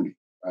opportunity,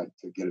 right,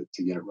 to get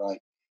it right.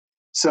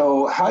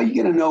 So how are you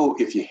going to know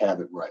if you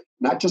have it right?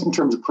 Not just in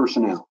terms of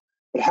personnel,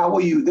 But how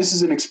will you, this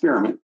is an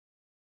experiment.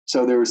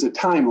 So there's a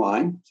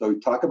timeline. So we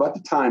talk about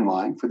the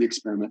timeline for the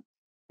experiment.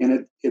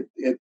 And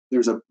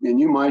and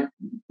you might,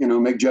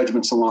 make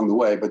judgments along the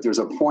way, but there's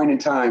a point in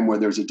time where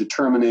there's a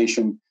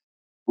determination,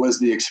 was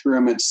the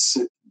experiment,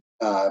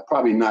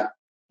 probably not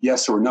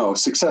yes or no,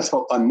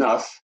 successful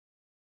enough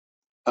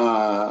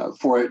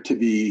for it to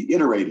be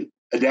iterated,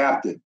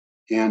 adapted,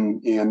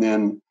 and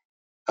then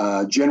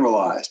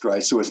generalized,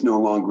 right? So it's no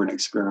longer an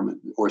experiment,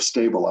 or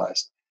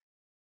stabilized.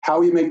 How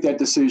will you make that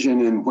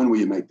decision, and when will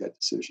you make that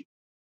decision?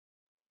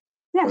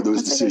 Yeah, or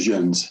those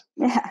decisions?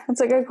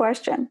 That's a good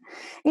question.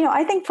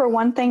 I think for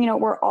one thing,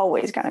 we're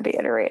always going to be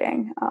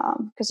iterating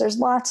because there's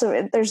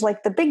there's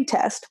like the big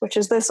test, which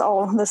is this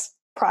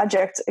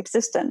project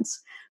existence.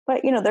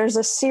 But, there's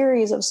a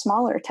series of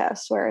smaller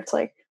tests where it's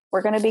like,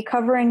 we're going to be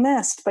covering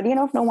this, but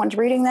if no one's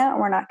reading that and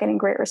we're not getting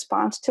great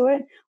response to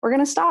it, we're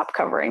going to stop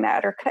covering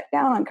that or cut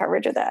down on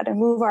coverage of that and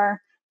move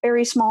our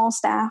very small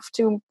staff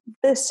to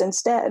this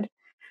instead.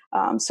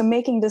 So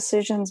making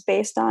decisions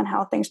based on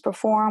how things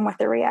perform, what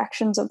the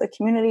reactions of the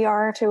community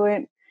are to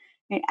it,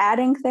 and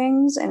adding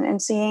things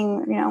and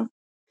seeing,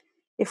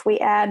 if we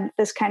add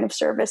this kind of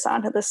service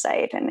onto the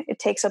site and it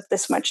takes up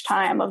this much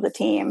time of the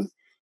team,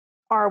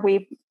 are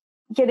we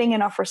getting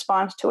enough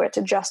response to it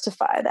to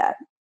justify that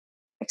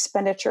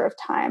expenditure of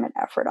time and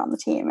effort on the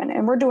team?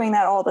 And we're doing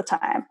that all the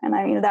time.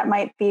 And that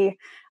might be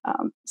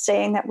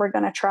saying that we're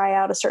going to try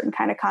out a certain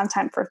kind of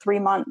content for 3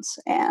 months.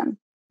 And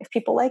if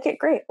people like it,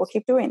 great, we'll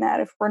keep doing that.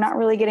 If we're not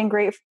really getting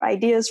great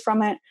ideas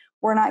from it,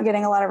 we're not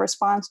getting a lot of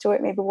response to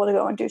it, maybe we'll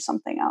go and do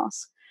something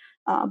else.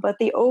 But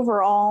the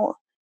overall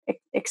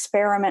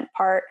experiment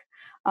part,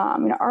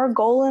 our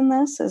goal in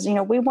this is,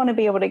 we want to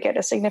be able to get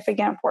a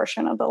significant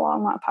portion of the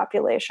Longmont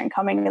population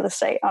coming to the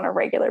site on a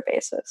regular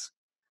basis.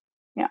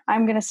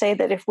 I'm going to say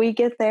that if we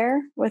get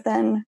there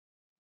within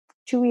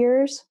 2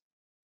 years,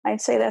 I'd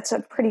say that's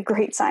a pretty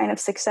great sign of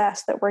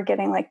success, that we're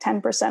getting like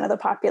 10% of the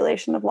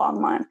population of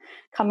Longmont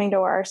coming to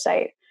our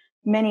site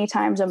many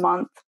times a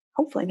month,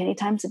 hopefully many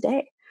times a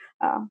day.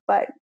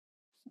 But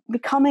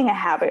becoming a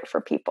habit for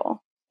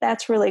people,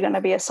 that's really going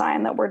to be a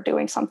sign that we're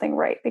doing something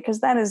right, because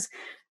that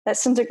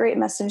sends a great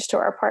message to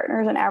our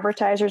partners and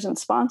advertisers and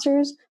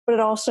sponsors, but it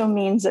also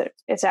means that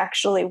it's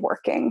actually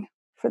working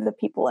for the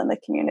people in the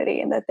community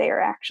and that they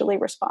are actually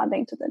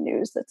responding to the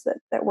news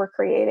that we're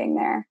creating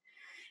there.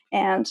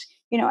 And,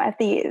 at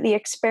the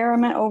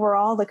experiment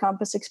overall, the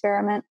Compass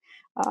experiment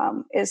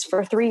is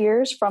for 3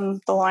 years from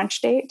the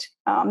launch date.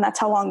 That's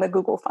how long the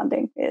Google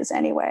funding is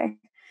anyway.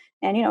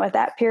 And, at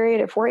that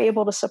period, if we're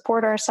able to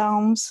support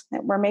ourselves,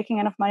 that we're making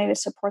enough money to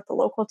support the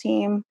local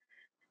team,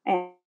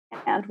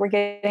 and we're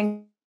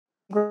getting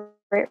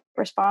great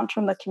response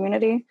from the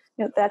community,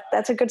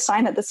 that's a good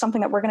sign that that's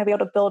something that we're going to be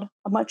able to build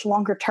a much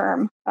longer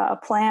term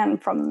plan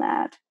from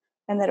that,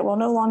 and that it will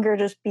no longer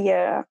just be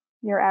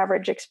your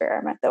average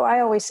experiment. Though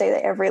I always say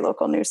that every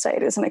local news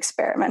site is an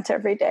experiment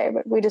every day,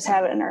 but we just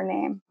have it in our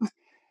name.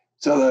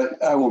 So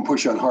I won't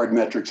push on hard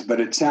metrics, but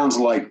it sounds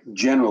like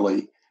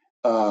generally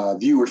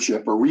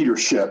viewership or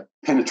readership,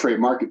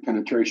 market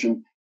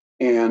penetration,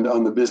 and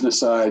on the business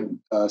side,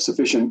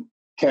 sufficient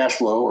cash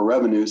flow or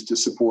revenues to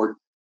support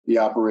the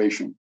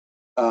operation,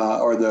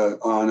 or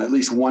on at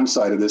least one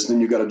side of this. Then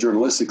you've got a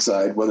journalistic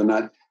side, whether or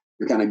not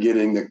you're kind of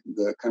getting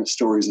the kind of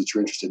stories that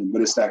you're interested in,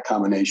 but it's that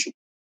combination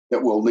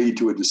that will lead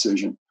to a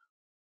decision.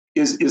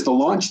 Is the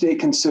launch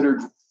date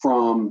considered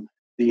from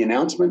the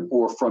announcement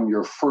or from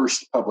your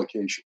first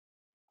publication?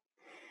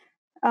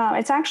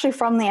 It's actually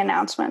from the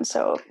announcement.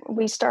 So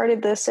we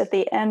started this at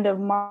the end of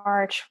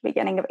March,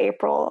 beginning of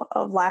April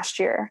of last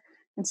year.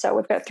 And so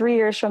we've got 3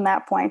 years from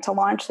that point to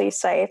launch these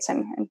sites.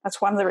 And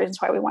that's one of the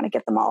reasons why we want to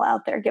get them all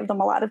out there, give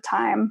them a lot of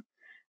time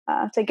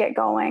to get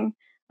going.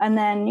 And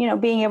then,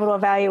 being able to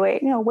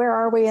evaluate, where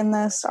are we in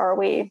this?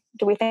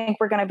 Do we think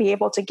we're going to be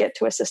able to get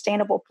to a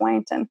sustainable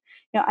point? And,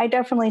 I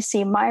definitely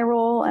see my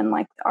role, and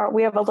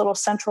we have a little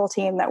central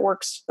team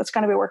that's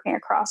going to be working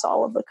across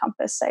all of the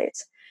Compass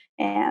sites.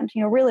 And,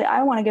 really,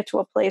 I want to get to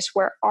a place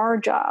where our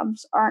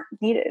jobs aren't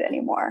needed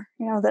anymore.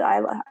 That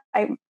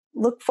I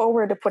look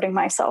forward to putting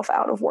myself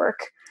out of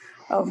work,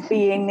 of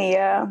being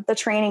the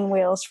training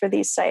wheels for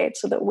these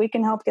sites, so that we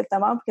can help get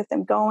them up, get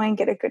them going,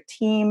 get a good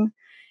team.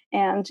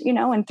 And,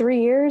 in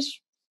 3 years,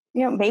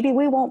 maybe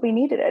we won't be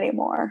needed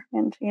anymore.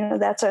 And,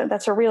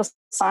 that's a real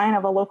sign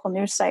of a local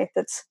news site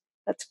that's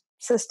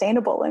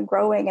sustainable and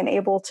growing and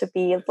able to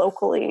be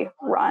locally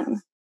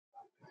run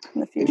in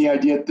the future. Any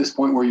idea at this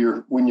point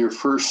when your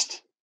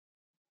first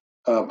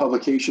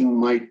publication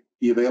might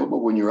be available,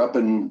 when you're up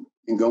and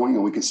going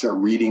and we can start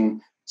reading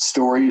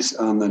stories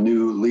on the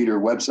new Leader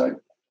website?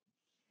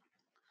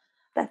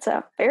 That's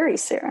very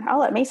soon. I'll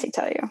let Macy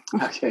tell you.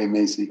 Okay,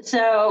 Macy.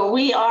 So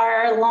we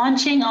are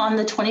launching on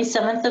the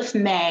 27th of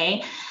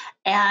May,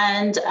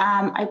 and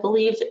I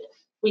believe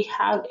we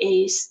have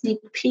a sneak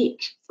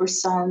peek for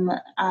some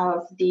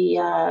of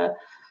the,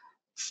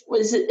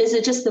 is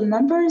it just the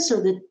members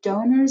or the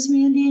donors,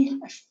 Mandy,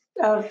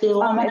 of the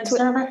Longmont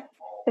Observer?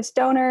 it's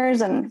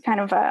donors and kind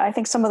of, I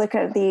think some of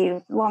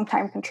the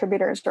longtime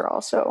contributors are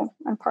also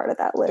on part of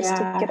that list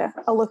to get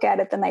a look at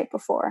it the night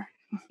before.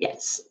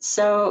 Yes.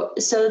 So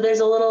there's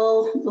a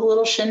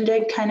little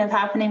shindig kind of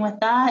happening with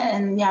that.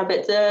 And yeah,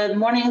 but the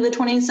morning of the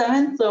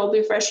 27th, there'll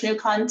be fresh new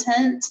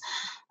content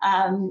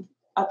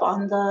up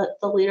on the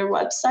leader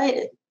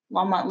website,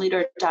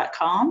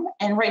 longmontleader.com.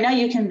 And right now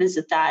you can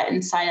visit that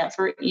and sign up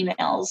for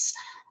emails,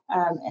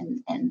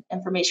 and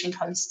information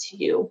comes to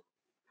you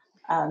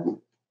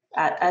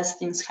as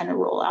things kind of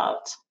roll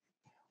out.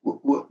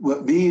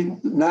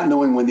 Not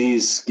knowing when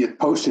these get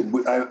posted,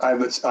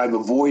 I've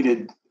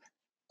avoided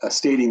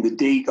stating the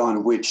date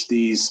on which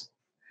these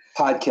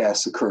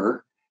podcasts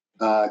occur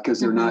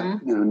because they're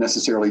not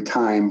necessarily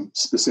time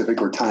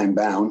specific or time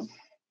bound.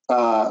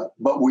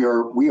 But we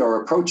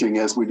are approaching,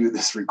 as we do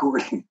this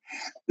recording,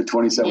 the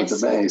 27th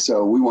of May.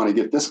 So we want to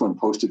get this one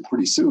posted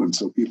pretty soon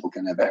so people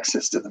can have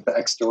access to the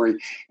backstory.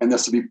 And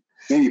this will be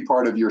maybe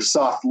part of your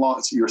soft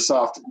launch, or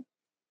soft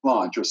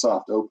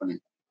opening.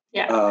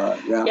 Yeah,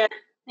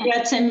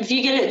 Tim, if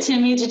you get it to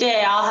me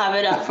today, I'll have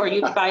it up for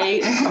you by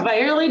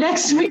early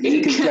next week.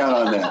 You can count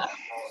on that.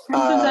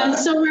 Because I'm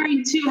still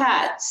wearing two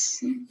hats.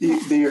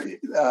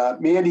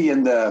 Mandy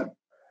and a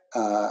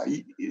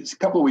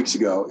couple of weeks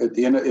ago, at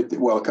the end of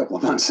a couple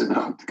of months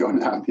ago, going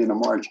now at the end of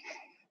March,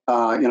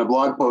 in a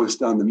blog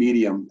post on the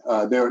Medium,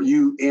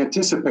 you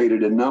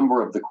anticipated a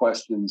number of the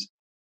questions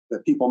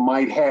that people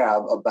might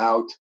have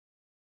about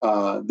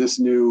this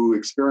new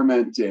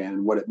experiment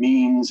and what it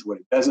means, what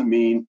it doesn't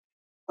mean.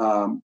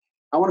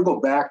 I want to go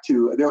back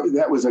to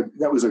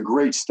that was a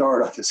great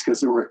start on this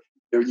because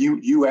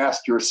you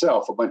asked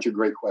yourself a bunch of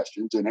great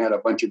questions and had a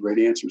bunch of great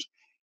answers.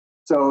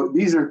 So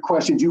these are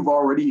questions you've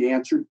already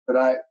answered,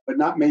 but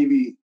not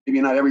maybe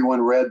not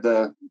everyone read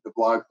the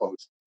blog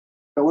post.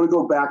 So I want to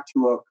go back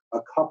to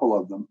a couple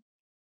of them.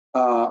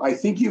 I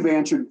think you've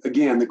answered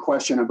again the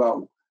question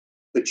about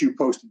that you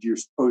posed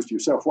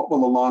yourself. What will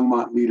the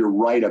Longmont Leader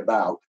write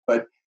about?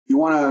 But you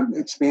want to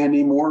expand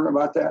any more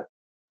about that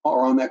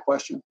or on that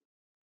question?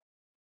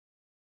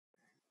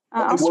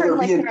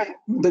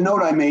 The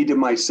note I made to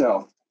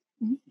myself,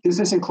 will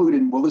this include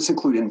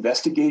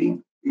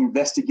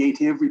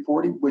investigative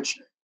reporting, which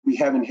we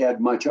haven't had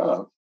much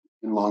of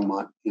in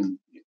Longmont in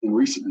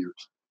recent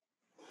years?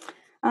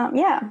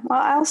 Well,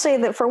 I'll say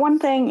that for one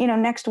thing,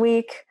 next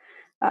week,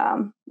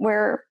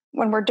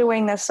 when we're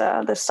doing this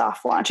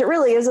soft launch, it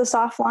really is a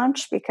soft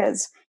launch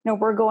because,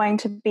 we're going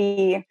to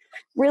be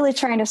really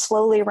trying to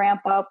slowly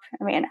ramp up.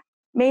 I mean,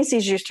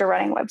 Macy's used to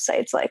running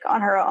websites like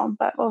on her own,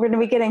 but we're going to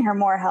be getting her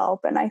more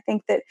help. And I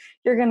think that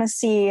you're going to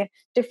see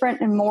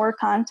different and more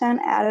content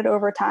added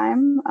over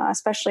time,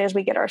 especially as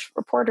we get our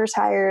reporters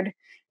hired,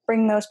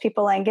 bring those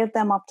people in, get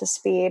them up to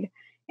speed,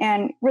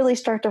 and really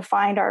start to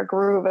find our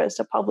groove as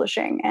to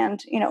publishing.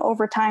 And,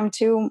 over time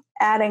too,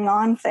 adding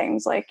on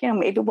things like,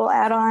 maybe we'll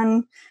add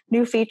on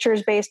new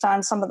features based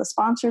on some of the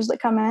sponsors that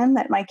come in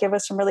that might give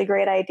us some really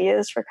great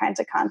ideas for kinds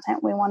of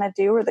content we want to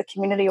do, or the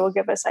community will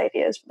give us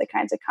ideas for the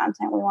kinds of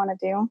content we want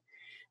to do.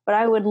 But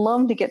I would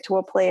love to get to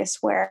a place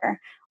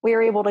where we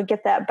are able to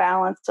get that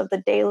balance of the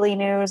daily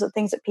news, the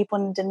things that people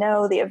need to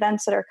know, the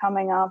events that are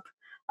coming up,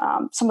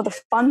 some of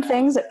the fun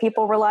things that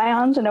people rely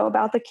on to know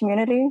about the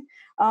community,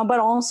 but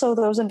also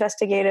those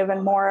investigative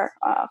and more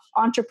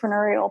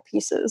entrepreneurial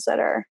pieces that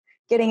are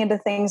getting into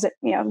things that,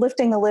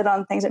 lifting the lid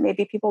on things that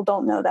maybe people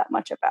don't know that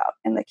much about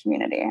in the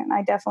community. And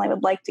I definitely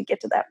would like to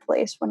get to that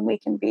place when we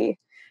can be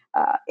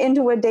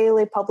into a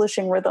daily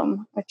publishing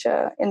rhythm, which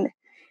in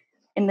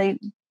the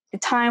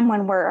time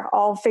when we're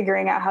all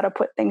figuring out how to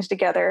put things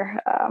together,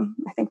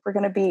 I think we're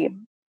going to be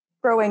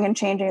growing and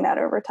changing that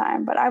over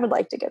time, but I would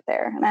like to get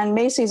there. And then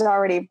Macy's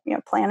already,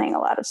 planning a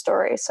lot of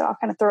stories, so I'll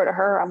kind of throw to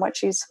her on what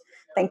she's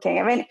thinking.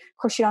 I mean, of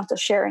course, you don't have to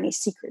share any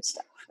secret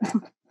stuff.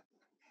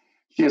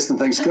 She has some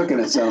things cooking,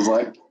 it sounds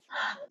like.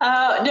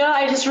 No,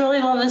 I just really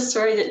love the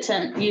story that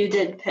Tim, you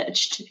did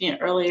pitch to me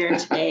earlier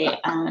today.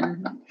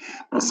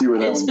 We'll see where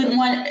that it's been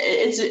one.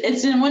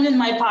 It's been one in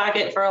my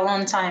pocket for a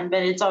long time,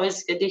 but it's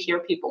always good to hear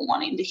people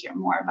wanting to hear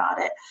more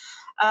about it.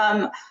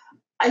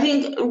 I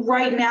think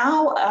right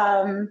now,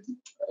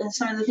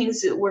 some of the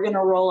things that we're going to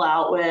roll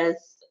out with,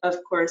 of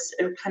course,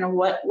 are kind of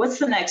what's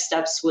the next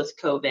steps with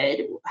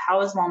COVID?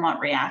 How is Longmont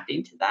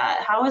reacting to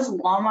that? How has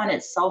Longmont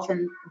itself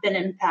been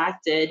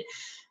impacted?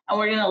 And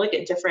we're going to look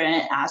at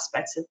different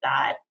aspects of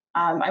that.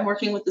 I'm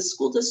working with the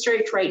school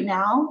district right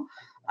now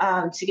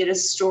to get a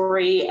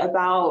story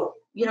about,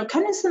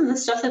 kind of some of the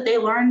stuff that they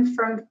learned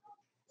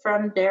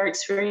from their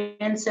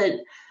experience at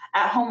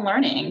home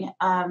learning.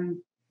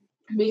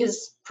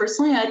 Because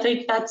personally, I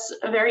think that's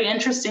a very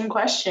interesting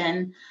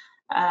question,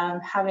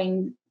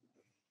 having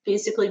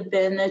basically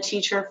been a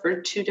teacher for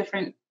 2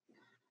 different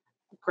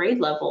grade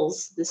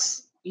levels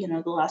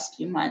the last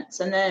few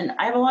months. And then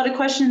I have a lot of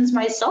questions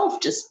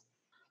myself, just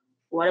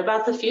what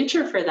about the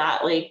future for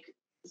that? Like,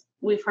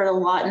 we've heard a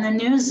lot in the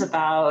news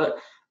about,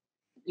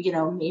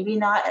 maybe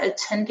not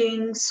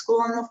attending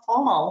school in the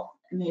fall.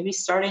 maybe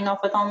starting off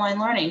with online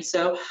learning.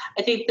 So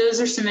I think those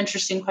are some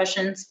interesting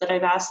questions that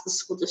I've asked the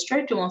school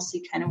district, and we'll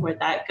see kind of where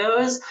that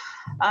goes.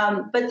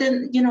 But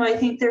then, I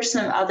think there's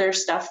some other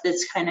stuff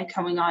that's kind of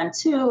coming on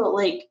too,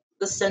 like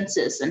the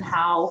census and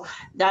how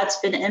that's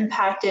been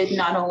impacted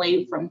not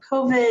only from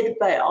COVID,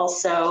 but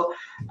also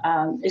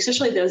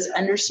especially those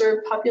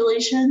underserved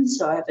populations.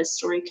 So I have a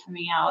story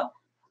coming out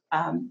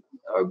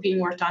or being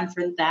worked on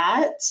for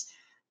that.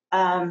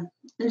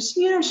 There's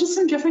just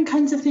some different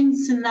kinds of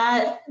things in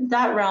that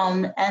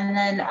realm, and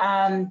then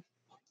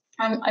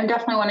I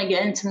definitely want to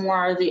get into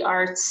more of the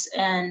arts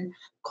and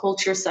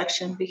culture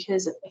section,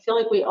 because I feel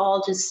like we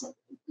all just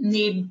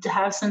need to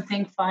have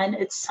something fun.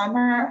 It's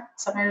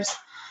summer's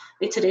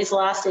like today's the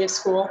last day of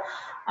school,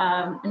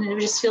 and it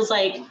just feels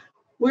like,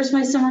 where's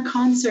my summer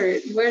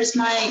concert, where's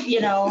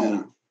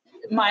my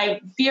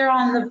my beer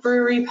on the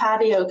brewery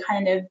patio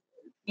kind of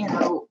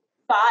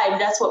vibe.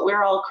 That's what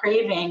we're all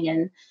craving,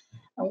 and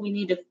we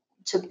need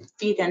to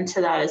feed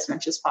into that as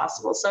much as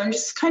possible. So I'm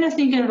just kind of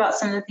thinking about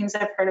some of the things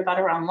I've heard about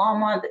around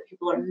Longmont that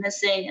people are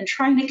missing, and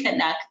trying to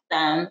connect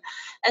them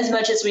as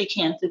much as we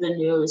can through the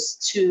news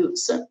to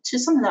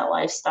some of that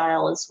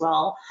lifestyle as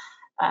well,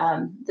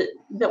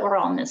 that we're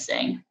all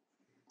missing.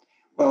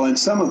 Well, and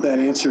some of that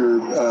answer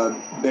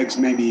begs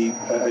maybe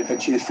a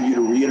chance for you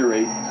to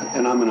reiterate,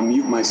 and I'm going to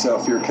mute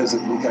myself here because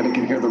we kind of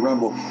can hear the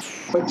rumble.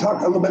 But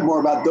talk a little bit more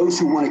about those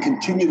who want to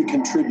continue to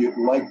contribute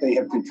like they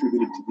have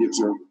contributed to the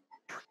Observer.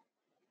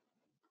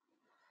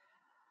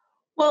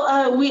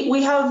 Well,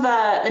 we have,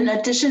 in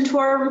addition to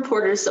our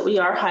reporters that we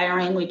are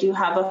hiring, we do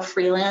have a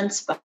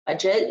freelance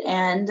budget,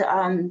 and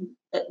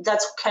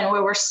that's kind of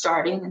where we're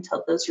starting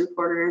until those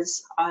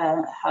reporters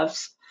have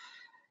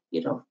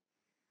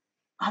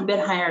been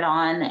hired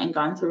on and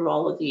gone through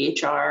all of the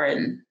HR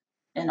and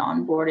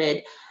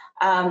onboarded.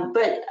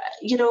 But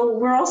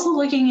we're also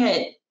looking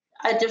at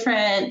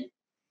different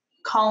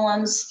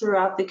columns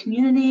throughout the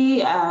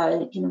community,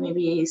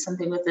 maybe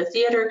something with the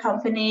theater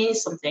company,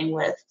 something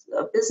with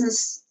a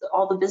business,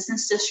 all the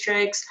business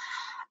districts,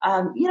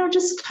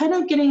 just kind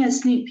of getting a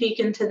sneak peek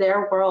into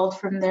their world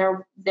from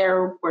their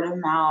word of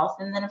mouth.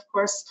 And then, of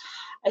course,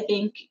 I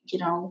think,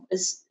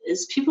 as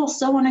people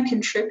still want to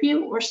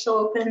contribute, we're still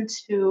open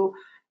to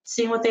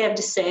seeing what they have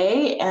to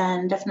say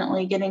and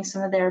definitely getting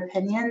some of their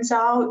opinions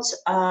out,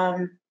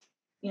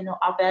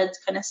 op-eds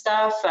kind of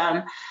stuff.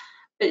 But,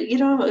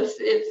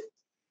 if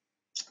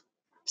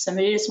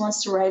somebody just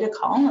wants to write a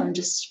column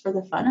just for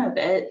the fun of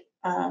it,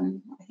 I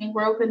think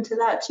we're open to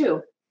that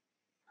too.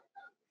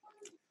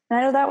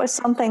 I know that was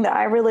something that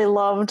I really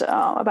loved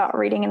about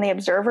reading in the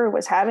Observer,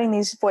 was having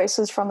these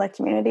voices from the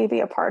community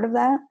be a part of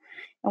that.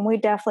 And we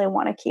definitely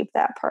want to keep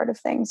that part of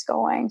things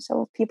going.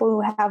 So people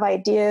who have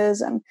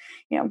ideas, and,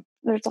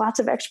 there's lots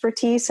of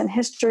expertise and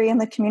history in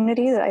the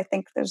community that I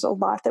think there's a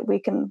lot that we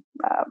can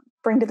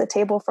bring to the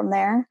table from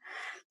there.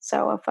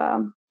 So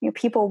if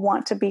people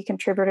want to be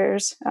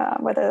contributors,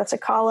 whether that's a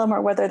column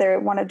or whether they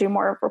want to do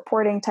more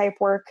reporting type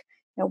work,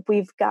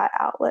 we've got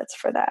outlets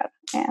for that.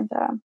 And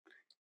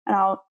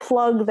I'll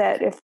plug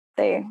that if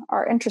they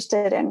are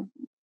interested in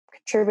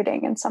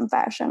contributing in some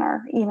fashion,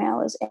 our email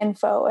is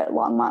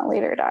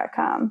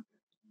info@longmontleader.com.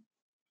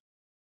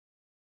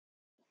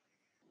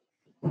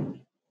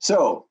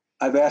 So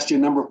I've asked you a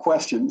number of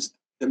questions.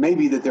 It may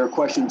be that there are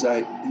questions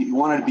you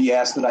wanted to be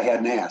asked that I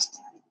hadn't asked.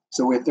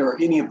 So if there are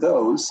any of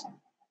those,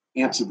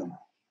 answer them.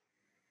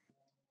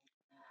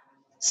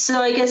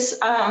 So I guess,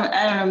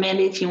 I don't know,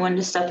 Mandy, if you wanted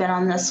to step in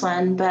on this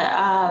one, but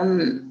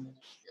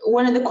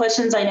one of the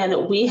questions I know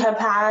that we have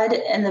had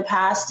in the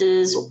past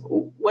is,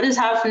 what has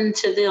happened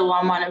to the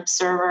Longmont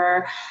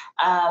Observer?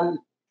 And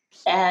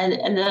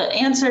the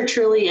answer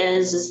truly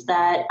is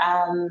that,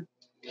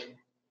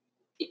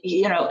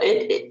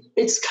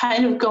 it's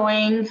kind of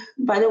going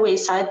by the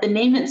wayside. The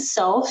name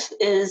itself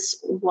is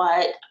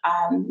what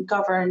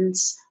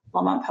governs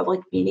Longmont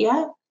Public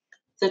Media.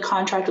 The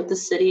contract with the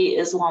city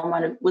is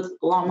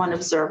Longmont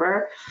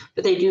Observer,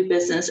 but they do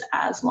business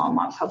as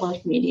Longmont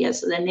Public Media.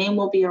 So the name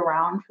will be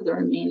around for the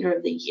remainder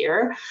of the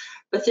year.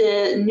 But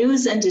the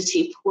news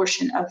entity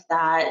portion of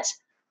that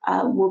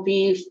will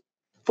be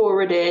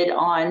forwarded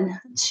on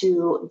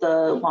to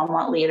the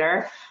Longmont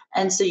Leader.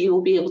 And so you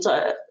will be able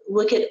to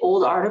look at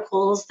old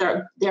articles.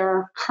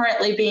 They're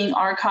currently being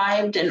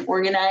archived and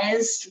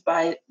organized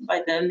by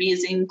the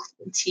amazing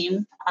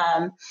team.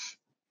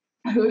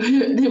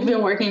 They've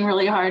been working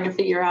really hard to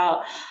figure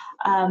out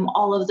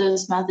all of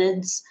those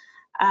methods.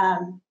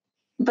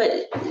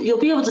 But you'll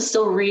be able to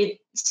still read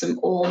some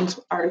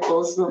old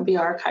articles. They'll be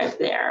archived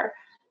there.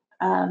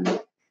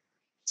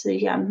 So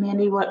yeah,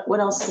 Mandy, what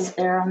else is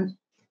there?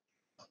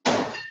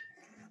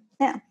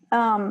 Yeah.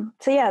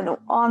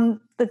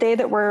 On the day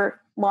that we're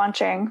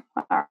launching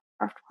our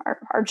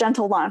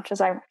gentle launch,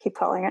 as I keep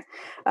calling it,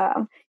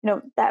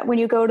 that when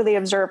you go to the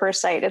Observer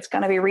site, it's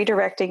going to be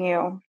redirecting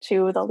you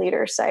to the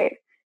Leader site.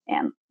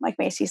 And like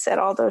Macy said,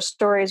 all those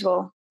stories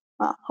will,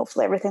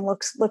 hopefully everything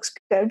looks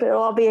good, but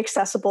it'll all be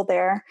accessible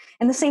there.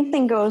 And the same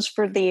thing goes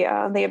for the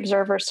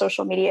Observer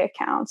social media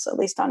accounts, at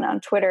least on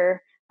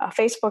Twitter.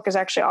 Facebook is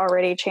actually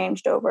already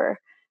changed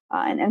over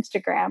and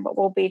Instagram, but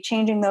we'll be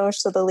changing those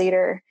to the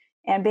Leader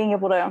and being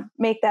able to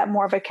make that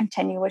more of a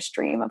continuous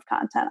stream of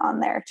content on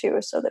there too,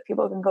 so that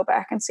people can go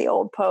back and see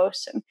old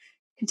posts and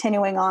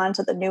continuing on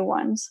to the new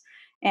ones.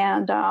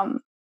 And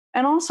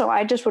also,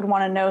 I just would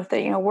want to note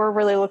that, we're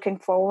really looking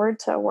forward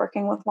to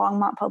working with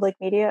Longmont Public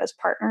Media as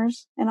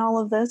partners in all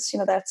of this. I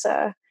know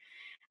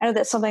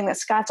that's something that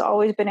Scott's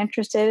always been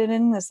interested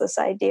in, is this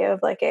idea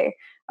of like a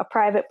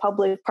private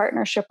public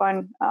partnership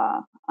on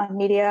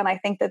media. And I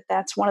think that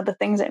that's one of the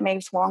things that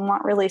makes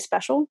Longmont really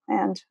special.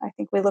 And I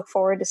think we look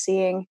forward to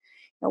seeing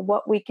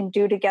what we can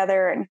do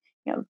together, and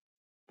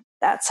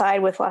that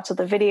side with lots of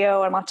the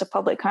video and lots of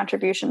public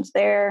contributions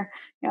there,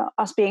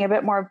 us being a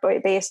bit more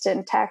based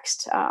in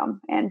text,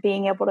 and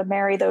being able to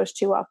marry those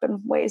two up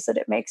in ways that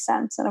it makes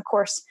sense. And of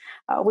course,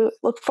 we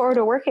look forward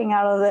to working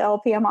out of the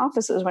LPM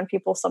offices when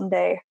people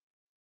someday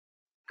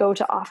go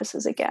to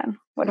offices again,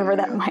 whatever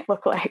that might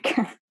look like.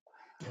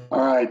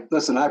 All right.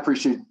 Listen, I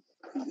appreciate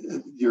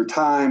your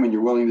time and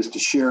your willingness to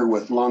share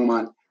with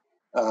Longmont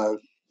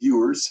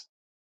viewers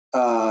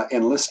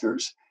and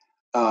listeners.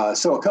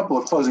 So a couple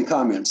of closing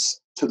comments.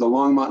 To the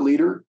Longmont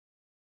Leader,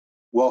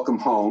 welcome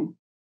home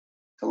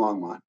to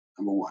Longmont,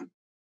 number one.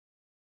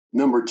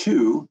 Number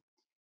two,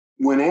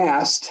 when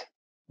asked,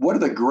 what are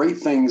the great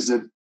things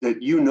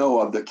that you know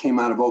of that came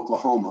out of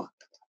Oklahoma?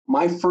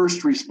 My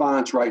first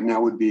response right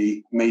now would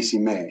be Macy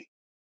May.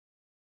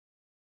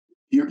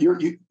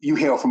 You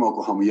hail from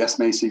Oklahoma. Yes,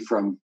 Macy,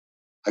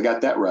 I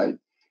got that right.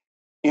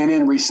 And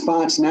in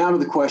response now to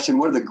the question,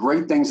 what are the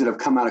great things that have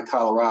come out of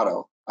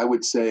Colorado? I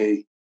would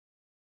say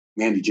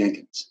Mandy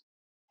Jenkins.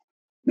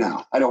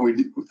 Now, I don't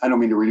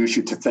mean to reduce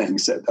you to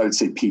things. I would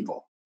say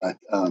people.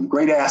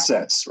 Great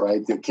assets,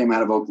 right, that came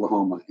out of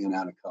Oklahoma and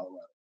out of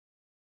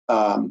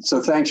Colorado.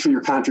 So thanks for your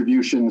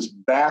contributions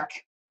back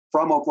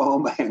from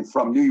Oklahoma and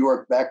from New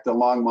York back to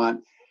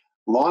Longmont.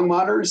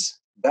 Longmonters,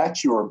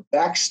 that's your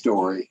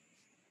backstory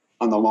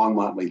on the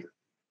Longmont Leader.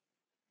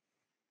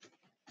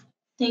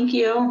 Thank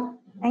you.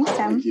 Thanks,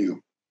 Tim. Thank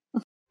you.